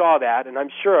Kabila saw that, and I'm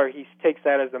sure he takes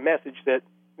that as a message that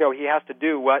he has to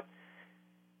do what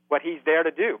he's there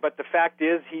to do. But the fact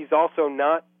is, he's also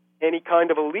not any kind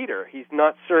of a leader. He's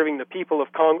not serving the people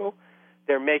of Congo.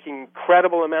 They're making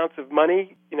incredible amounts of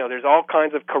money. There's all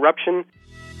kinds of corruption.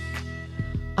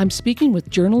 I'm speaking with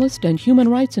journalist and human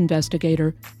rights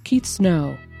investigator Keith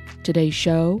Snow. Today's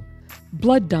show,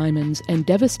 Blood Diamonds and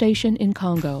Devastation in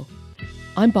Congo.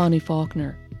 I'm Bonnie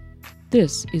Faulkner.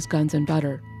 This is Guns and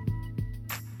Butter.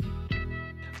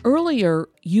 Earlier,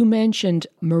 you mentioned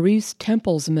Maurice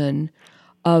Tempelsman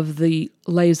of the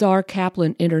Lazar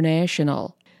Kaplan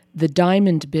International, the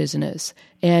diamond business,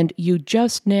 and you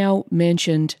just now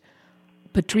mentioned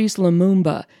Patrice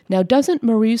Lumumba. Now, doesn't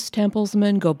Maurice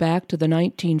Tempelsman go back to the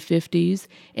 1950s,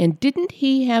 and didn't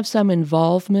he have some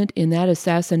involvement in that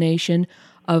assassination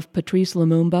of Patrice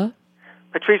Lumumba?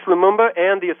 Patrice Lumumba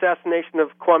and the assassination of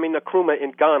Kwame Nkrumah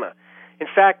in Ghana. In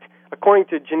fact, according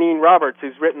to Janine Roberts,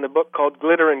 who's written a book called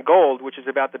Glitter and Gold, which is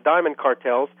about the diamond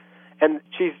cartels, and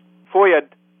she's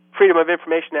FOIA'd Freedom of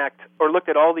Information Act, or looked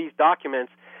at all these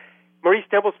documents, Maurice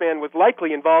Tempelsman was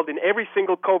likely involved in every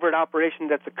single covert operation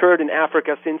that's occurred in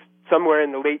Africa since somewhere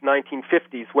in the late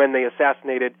 1950s when they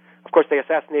assassinated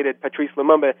Patrice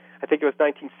Lumumba, I think it was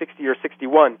 1960 or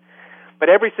 61. But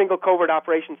every single covert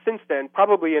operation since then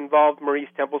probably involved Maurice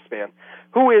Tempelsman.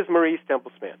 Who is Maurice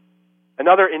Tempelsman?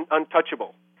 Another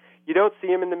untouchable. You don't see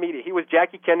him in the media. He was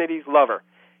Jackie Kennedy's lover.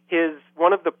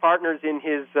 One of the partners in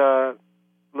his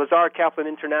Lazar Kaplan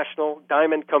International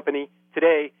Diamond Company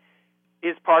today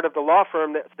is part of the law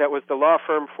firm that was the law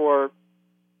firm for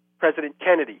President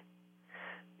Kennedy.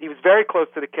 He was very close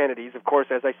to the Kennedys. Of course,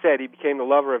 as I said, he became the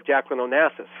lover of Jacqueline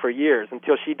Onassis for years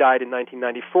until she died in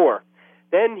 1994.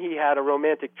 Then he had a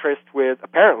romantic tryst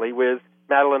apparently with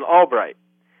Madeleine Albright,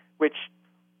 which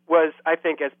was, I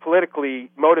think, as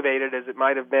politically motivated as it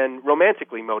might have been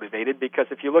romantically motivated, because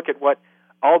if you look at what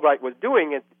Albright was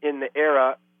doing in the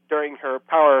era during her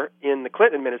power in the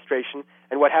Clinton administration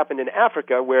and what happened in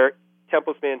Africa, where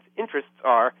Tempelsman's interests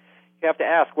are, you have to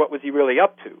ask, what was he really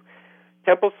up to?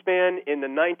 Tempelsman in the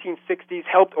 1960s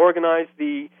helped organize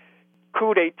the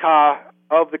coup d'etat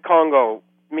of the Congo,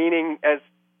 meaning as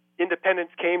independence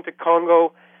came to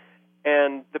Congo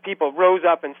and the people rose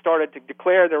up and started to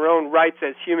declare their own rights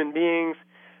as human beings,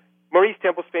 Maurice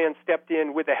Tempelsman stepped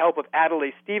in with the help of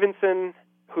Adlai Stevenson,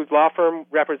 whose law firm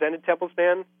represented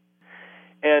Tempelsman,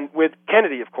 and with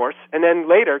Kennedy, of course. And then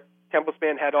later,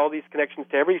 Tempelsman had all these connections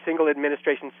to every single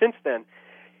administration since then.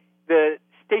 The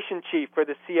station chief for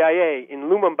the CIA in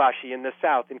Lumumbashi in the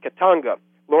south, in Katanga,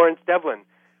 Lawrence Devlin,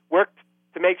 worked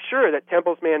to make sure that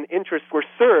Tempelsman interests were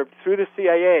served through the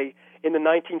CIA in the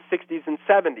 1960s and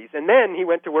 70s. And then he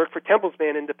went to work for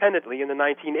Tempelsman independently in the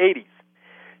 1980s.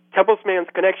 Tempelsman's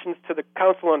connections to the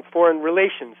Council on Foreign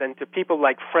Relations and to people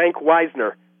like Frank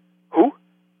Wisner. Who?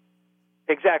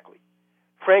 Exactly.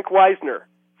 Frank Wisner.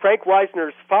 Frank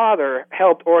Wisner's father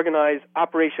helped organize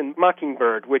Operation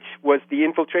Mockingbird, which was the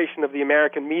infiltration of the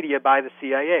American media by the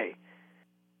CIA.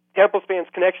 Tempelsman's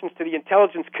connections to the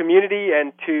intelligence community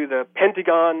and to the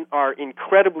Pentagon are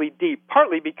incredibly deep,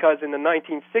 partly because in the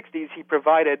 1960s he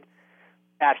provided,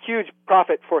 at huge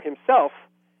profit for himself,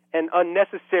 an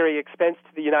unnecessary expense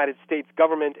to the United States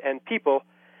government and people,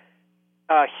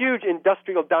 a huge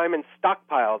industrial diamond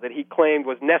stockpile that he claimed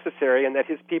was necessary and that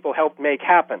his people helped make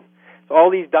happen. So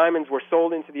all these diamonds were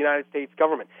sold into the United States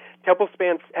government.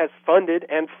 Tempelsman has funded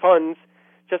and funds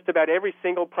just about every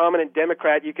single prominent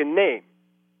Democrat you can name.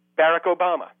 Barack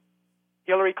Obama,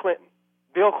 Hillary Clinton,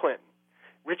 Bill Clinton,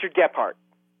 Richard Gephardt.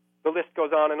 The list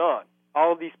goes on and on.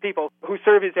 All of these people who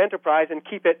serve his enterprise and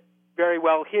keep it very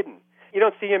well hidden. You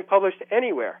don't see him published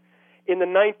anywhere. In the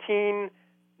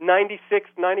 1996,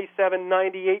 97,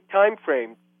 98 time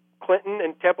frame, Clinton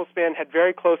and Templespan had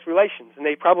very close relations, and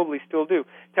they probably still do.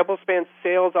 Templespan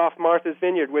sails off Martha's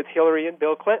Vineyard with Hillary and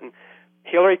Bill Clinton.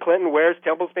 Hillary Clinton wears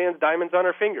Templespan's diamonds on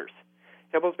her fingers.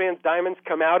 Templespan's diamonds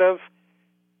come out of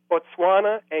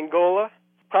Botswana, Angola,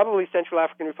 probably Central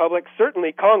African Republic,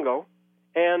 certainly Congo,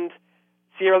 and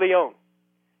Sierra Leone.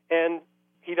 And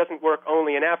he doesn't work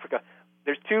only in Africa.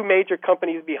 There's two major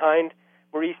companies behind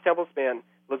Maurice Templespan,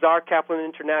 Lazar Kaplan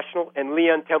International and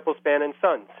Leon Templespan and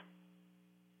Sons.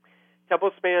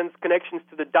 Templespan's connections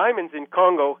to the diamonds in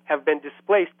Congo have been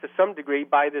displaced to some degree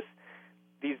by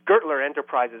these Gertler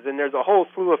enterprises, and there's a whole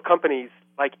slew of companies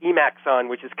like Emaxon,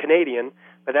 which is Canadian,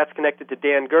 but that's connected to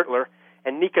Dan Gertler,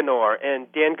 and Nicanor,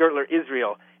 and Dan Gertler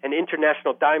Israel, and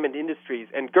International Diamond Industries,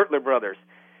 and Gertler Brothers.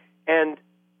 And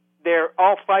they're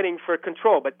all fighting for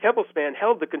control, but Templespan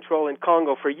held the control in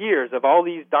Congo for years of all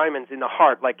these diamonds in the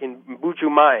heart, like in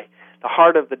Mbuji-Mayi, the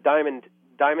heart of the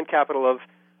diamond capital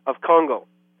of Congo.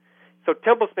 So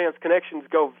Templespan's connections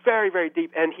go very, very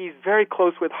deep, and he's very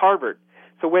close with Harvard.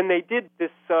 So when they did this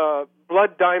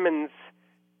blood diamonds,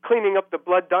 cleaning up the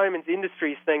blood diamonds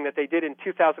industries thing that they did in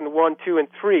 2001, 2, and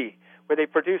 3, where they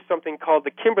produced something called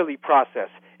the Kimberley process.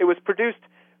 It was produced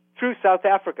through South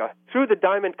Africa, through the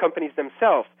diamond companies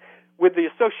themselves, with the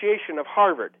association of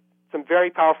Harvard, some very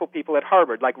powerful people at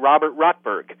Harvard, like Robert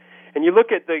Rotberg. And you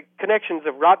look at the connections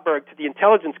of Rotberg to the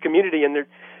intelligence community, and they're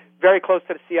very close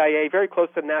to the CIA, very close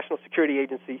to the National Security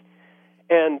Agency,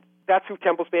 and that's who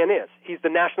Templespan is. He's the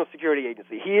National Security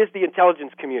Agency. He is the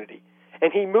intelligence community,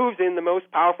 and he moves in the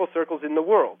most powerful circles in the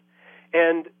world.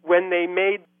 And when they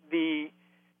made the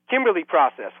Kimberley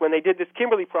process, when they did this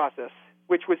Kimberley process,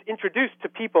 which was introduced to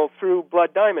people through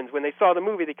Blood Diamonds, when they saw the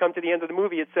movie, they come to the end of the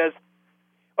movie, it says,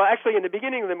 well, actually, in the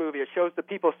beginning of the movie, it shows the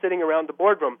people sitting around the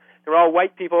boardroom. They're all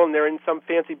white people, and they're in some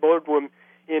fancy boardroom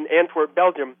in Antwerp,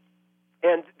 Belgium,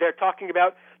 and they're talking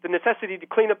about the necessity to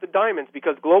clean up the diamonds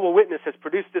because Global Witness has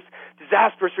produced this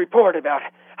disastrous report about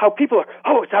how people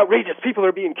are, it's outrageous, people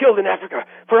are being killed in Africa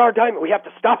for our diamond, we have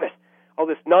to stop it. All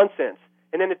this nonsense.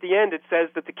 And then at the end it says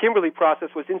that the Kimberley process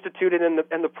was instituted and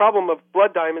the problem of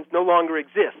blood diamonds no longer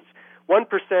exists. 1%,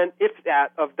 if that,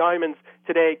 of diamonds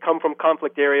today come from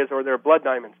conflict areas or they're blood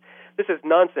diamonds. This is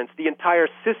nonsense. The entire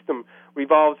system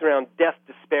revolves around death,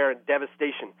 despair, and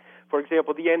devastation. For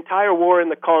example, the entire war in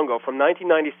the Congo from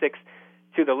 1996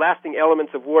 to the lasting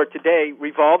elements of war today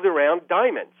revolved around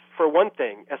diamonds. For one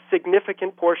thing, a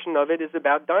significant portion of it is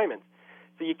about diamonds.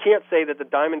 So you can't say that the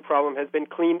diamond problem has been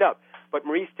cleaned up. But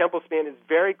Maurice Templespan is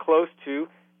very close to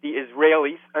the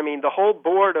Israelis. I mean, the whole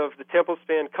board of the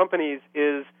Templespan companies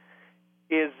is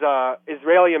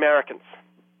Israeli Americans.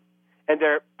 And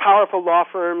they're powerful law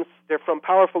firms. They're from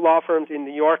powerful law firms in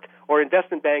New York or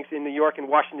investment banks in New York and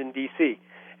Washington, D.C.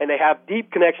 And they have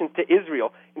deep connections to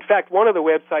Israel. In fact, one of the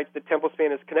websites that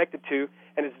Templespan is connected to,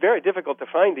 and it's very difficult to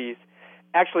find these,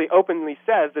 actually openly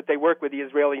says that they work with the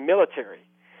Israeli military.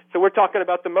 So we're talking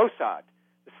about the Mossad.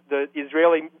 The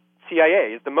Israeli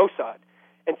CIA is the Mossad.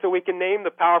 And so we can name the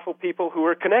powerful people who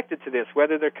are connected to this,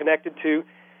 whether they're connected to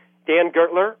Dan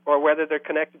Gertler or whether they're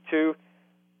connected to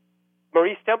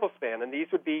Maurice Templespan. And these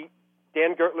would be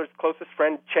Dan Gertler's closest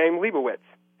friend, Chaim Leibowitz.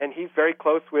 And he's very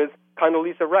close with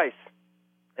Condoleezza Rice.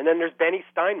 And then there's Benny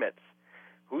Steinmetz.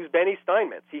 Who's Benny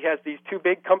Steinmetz? He has these two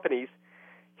big companies.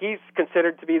 He's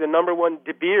considered to be the number one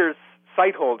De Beers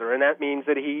site holder, and that means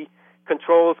that he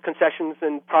controls concessions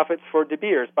and profits for De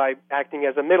Beers by acting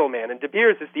as a middleman. And De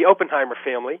Beers is the Oppenheimer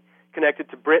family, connected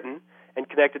to Britain and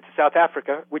connected to South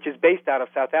Africa, which is based out of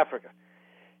South Africa.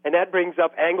 And that brings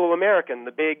up Anglo-American,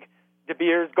 the big De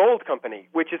Beers Gold Company,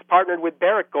 which is partnered with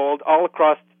Barrick Gold all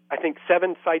across, I think,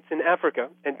 7 sites in Africa.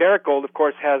 And Barrick Gold, of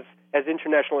course, has as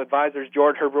international advisors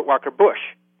George Herbert Walker Bush.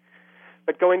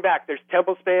 But going back, there's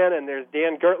Templespan, and there's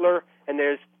Dan Gertler, and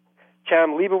there's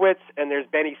Chaim Leibowitz, and there's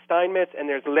Benny Steinmetz, and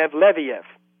there's Lev Leviev,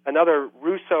 another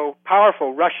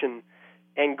powerful Russian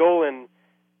Angolan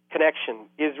connection,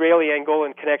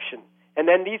 Israeli-Angolan connection. And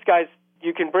then these guys,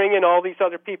 you can bring in all these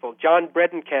other people, John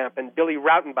Bredenkamp and Billy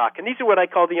Rautenbach, and these are what I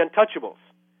call the untouchables.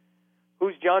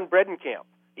 Who's John Bredenkamp?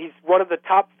 He's one of the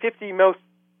top 50 most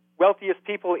wealthiest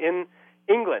people in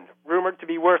England, rumored to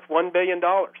be worth $1 billion.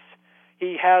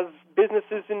 He has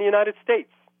businesses in the United States.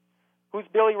 Who's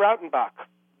Billy Rautenbach?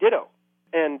 Ditto.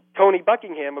 And Tony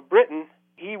Buckingham of Britain,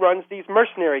 he runs these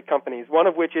mercenary companies, one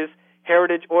of which is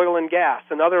Heritage Oil and Gas,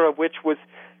 another of which was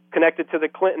connected to the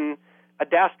Clinton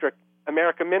Adastra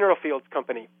American Mineral Fields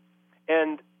Company.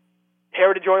 And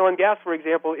Heritage Oil and Gas, for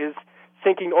example, is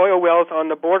sinking oil wells on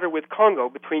the border with Congo,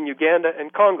 between Uganda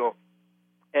and Congo.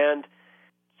 And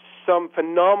some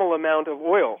phenomenal amount of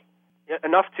oil,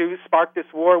 enough to spark this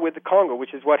war with the Congo,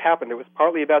 which is what happened. It was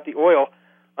partly about the oil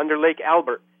under Lake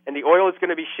Albert. And the oil is going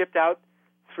to be shipped out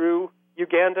through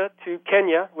Uganda to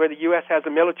Kenya, where the U.S. has a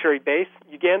military base.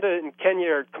 Uganda and Kenya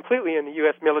are completely in the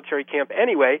U.S. military camp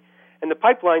anyway, and the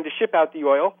pipeline to ship out the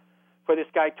oil for this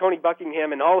guy, Tony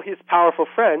Buckingham, and all his powerful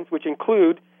friends, which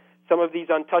include some of these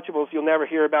untouchables you'll never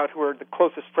hear about who are the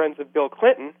closest friends of Bill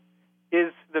Clinton,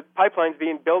 is the pipeline's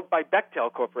being built by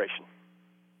Bechtel Corporation.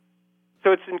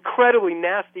 So it's incredibly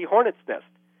nasty hornet's nest.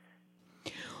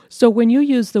 So when you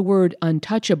use the word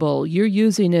untouchable,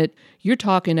 you're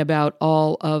talking about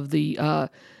all of the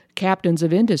captains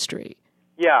of industry.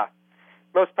 Yeah,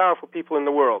 most powerful people in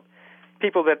the world.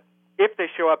 People that, if they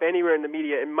show up anywhere in the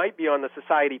media, it might be on the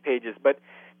society pages, but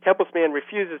Templesman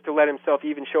refuses to let himself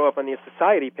even show up on the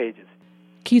society pages.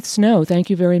 Keith Snow, thank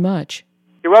you very much.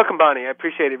 You're welcome, Bonnie. I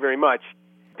appreciate it very much.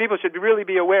 People should really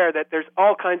be aware that there's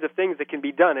all kinds of things that can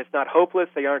be done. It's not hopeless.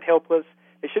 They aren't helpless.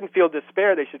 They shouldn't feel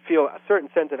despair. They should feel a certain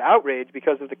sense of outrage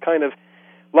because of the kind of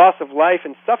loss of life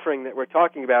and suffering that we're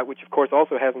talking about, which, of course,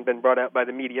 also hasn't been brought out by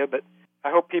the media. But I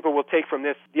hope people will take from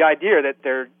this the idea that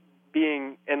they're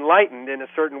being enlightened in a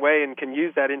certain way and can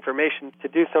use that information to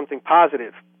do something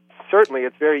positive. Certainly,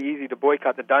 it's very easy to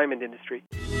boycott the diamond industry.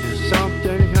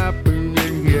 Something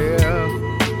happening, yeah.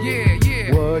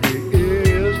 What it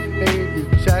is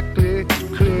ain't exactly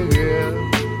clear.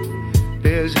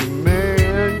 There's a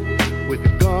man with a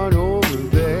gun over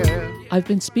there. I've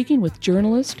been speaking with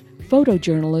journalist,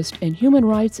 photojournalist, and human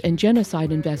rights and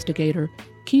genocide investigator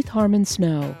Keith Harmon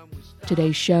Snow.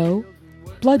 Today's show,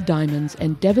 Blood Diamonds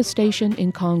and Devastation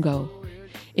in Congo.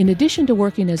 In addition to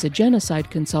working as a genocide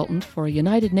consultant for a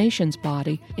United Nations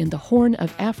body in the Horn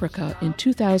of Africa in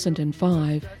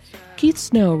 2005, Keith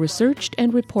Snow researched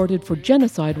and reported for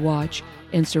Genocide Watch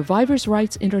and Survivors'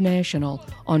 Rights International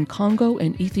on Congo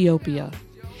and Ethiopia.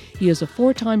 He is a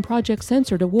 4-time Project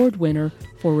Censored Award winner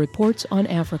for reports on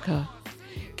Africa.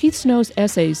 Keith Snow's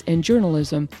essays and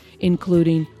journalism,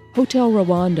 including Hotel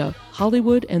Rwanda,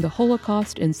 Hollywood and the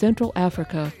Holocaust in Central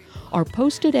Africa, are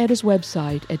posted at his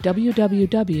website at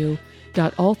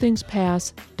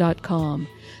www.allthingspass.com.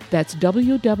 That's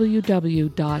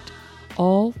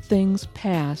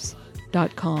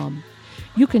www.allthingspass.com.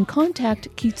 You can contact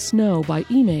Keith Snow by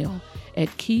email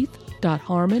at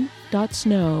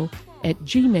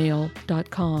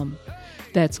keith.harmon.snow@gmail.com.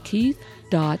 That's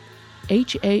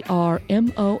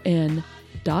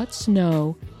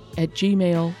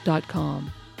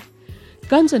keith.harmon.snow@gmail.com.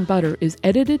 Guns and Butter is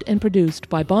edited and produced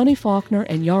by Bonnie Faulkner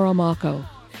and Yara Mako.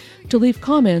 To leave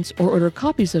comments or order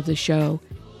copies of the show,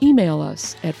 email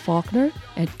us at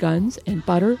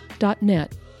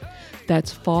faulkner@gunsandbutter.net.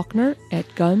 That's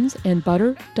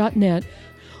faulkner@gunsandbutter.net,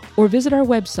 or visit our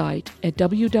website at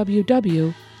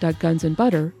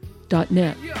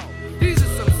www.gunsandbutter.net. Yo, these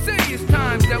are some serious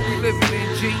times that we living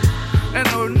in, G. And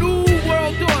a new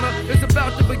world order is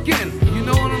about to begin. You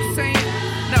know what I'm saying?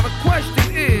 Now the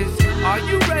question is, are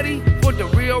you ready for the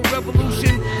real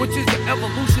revolution, which is the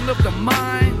evolution of the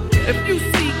mind? If you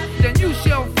seek, then you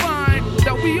shall find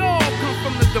that we all come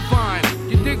from the divine.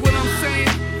 You dig what I'm saying?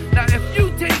 Now if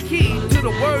you take heed to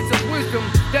the words of wisdom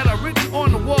that are written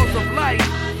on the walls of life,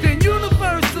 then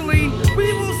universally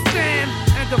we will stand,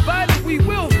 and divided we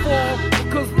will fall,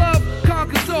 because love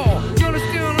conquers all. You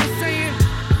understand what I'm saying?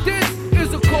 This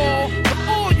is a call to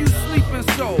all you sleeping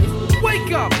souls.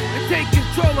 Wake up and take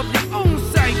control of your own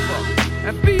cipher,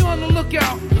 and be on the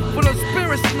lookout for the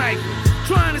spirit snipers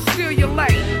trying to steal your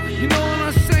light. You know what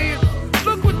I'm saying?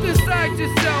 Look within inside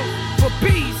yourself for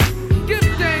peace. Give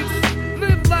thanks,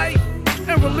 live life,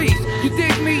 and release. You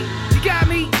dig me?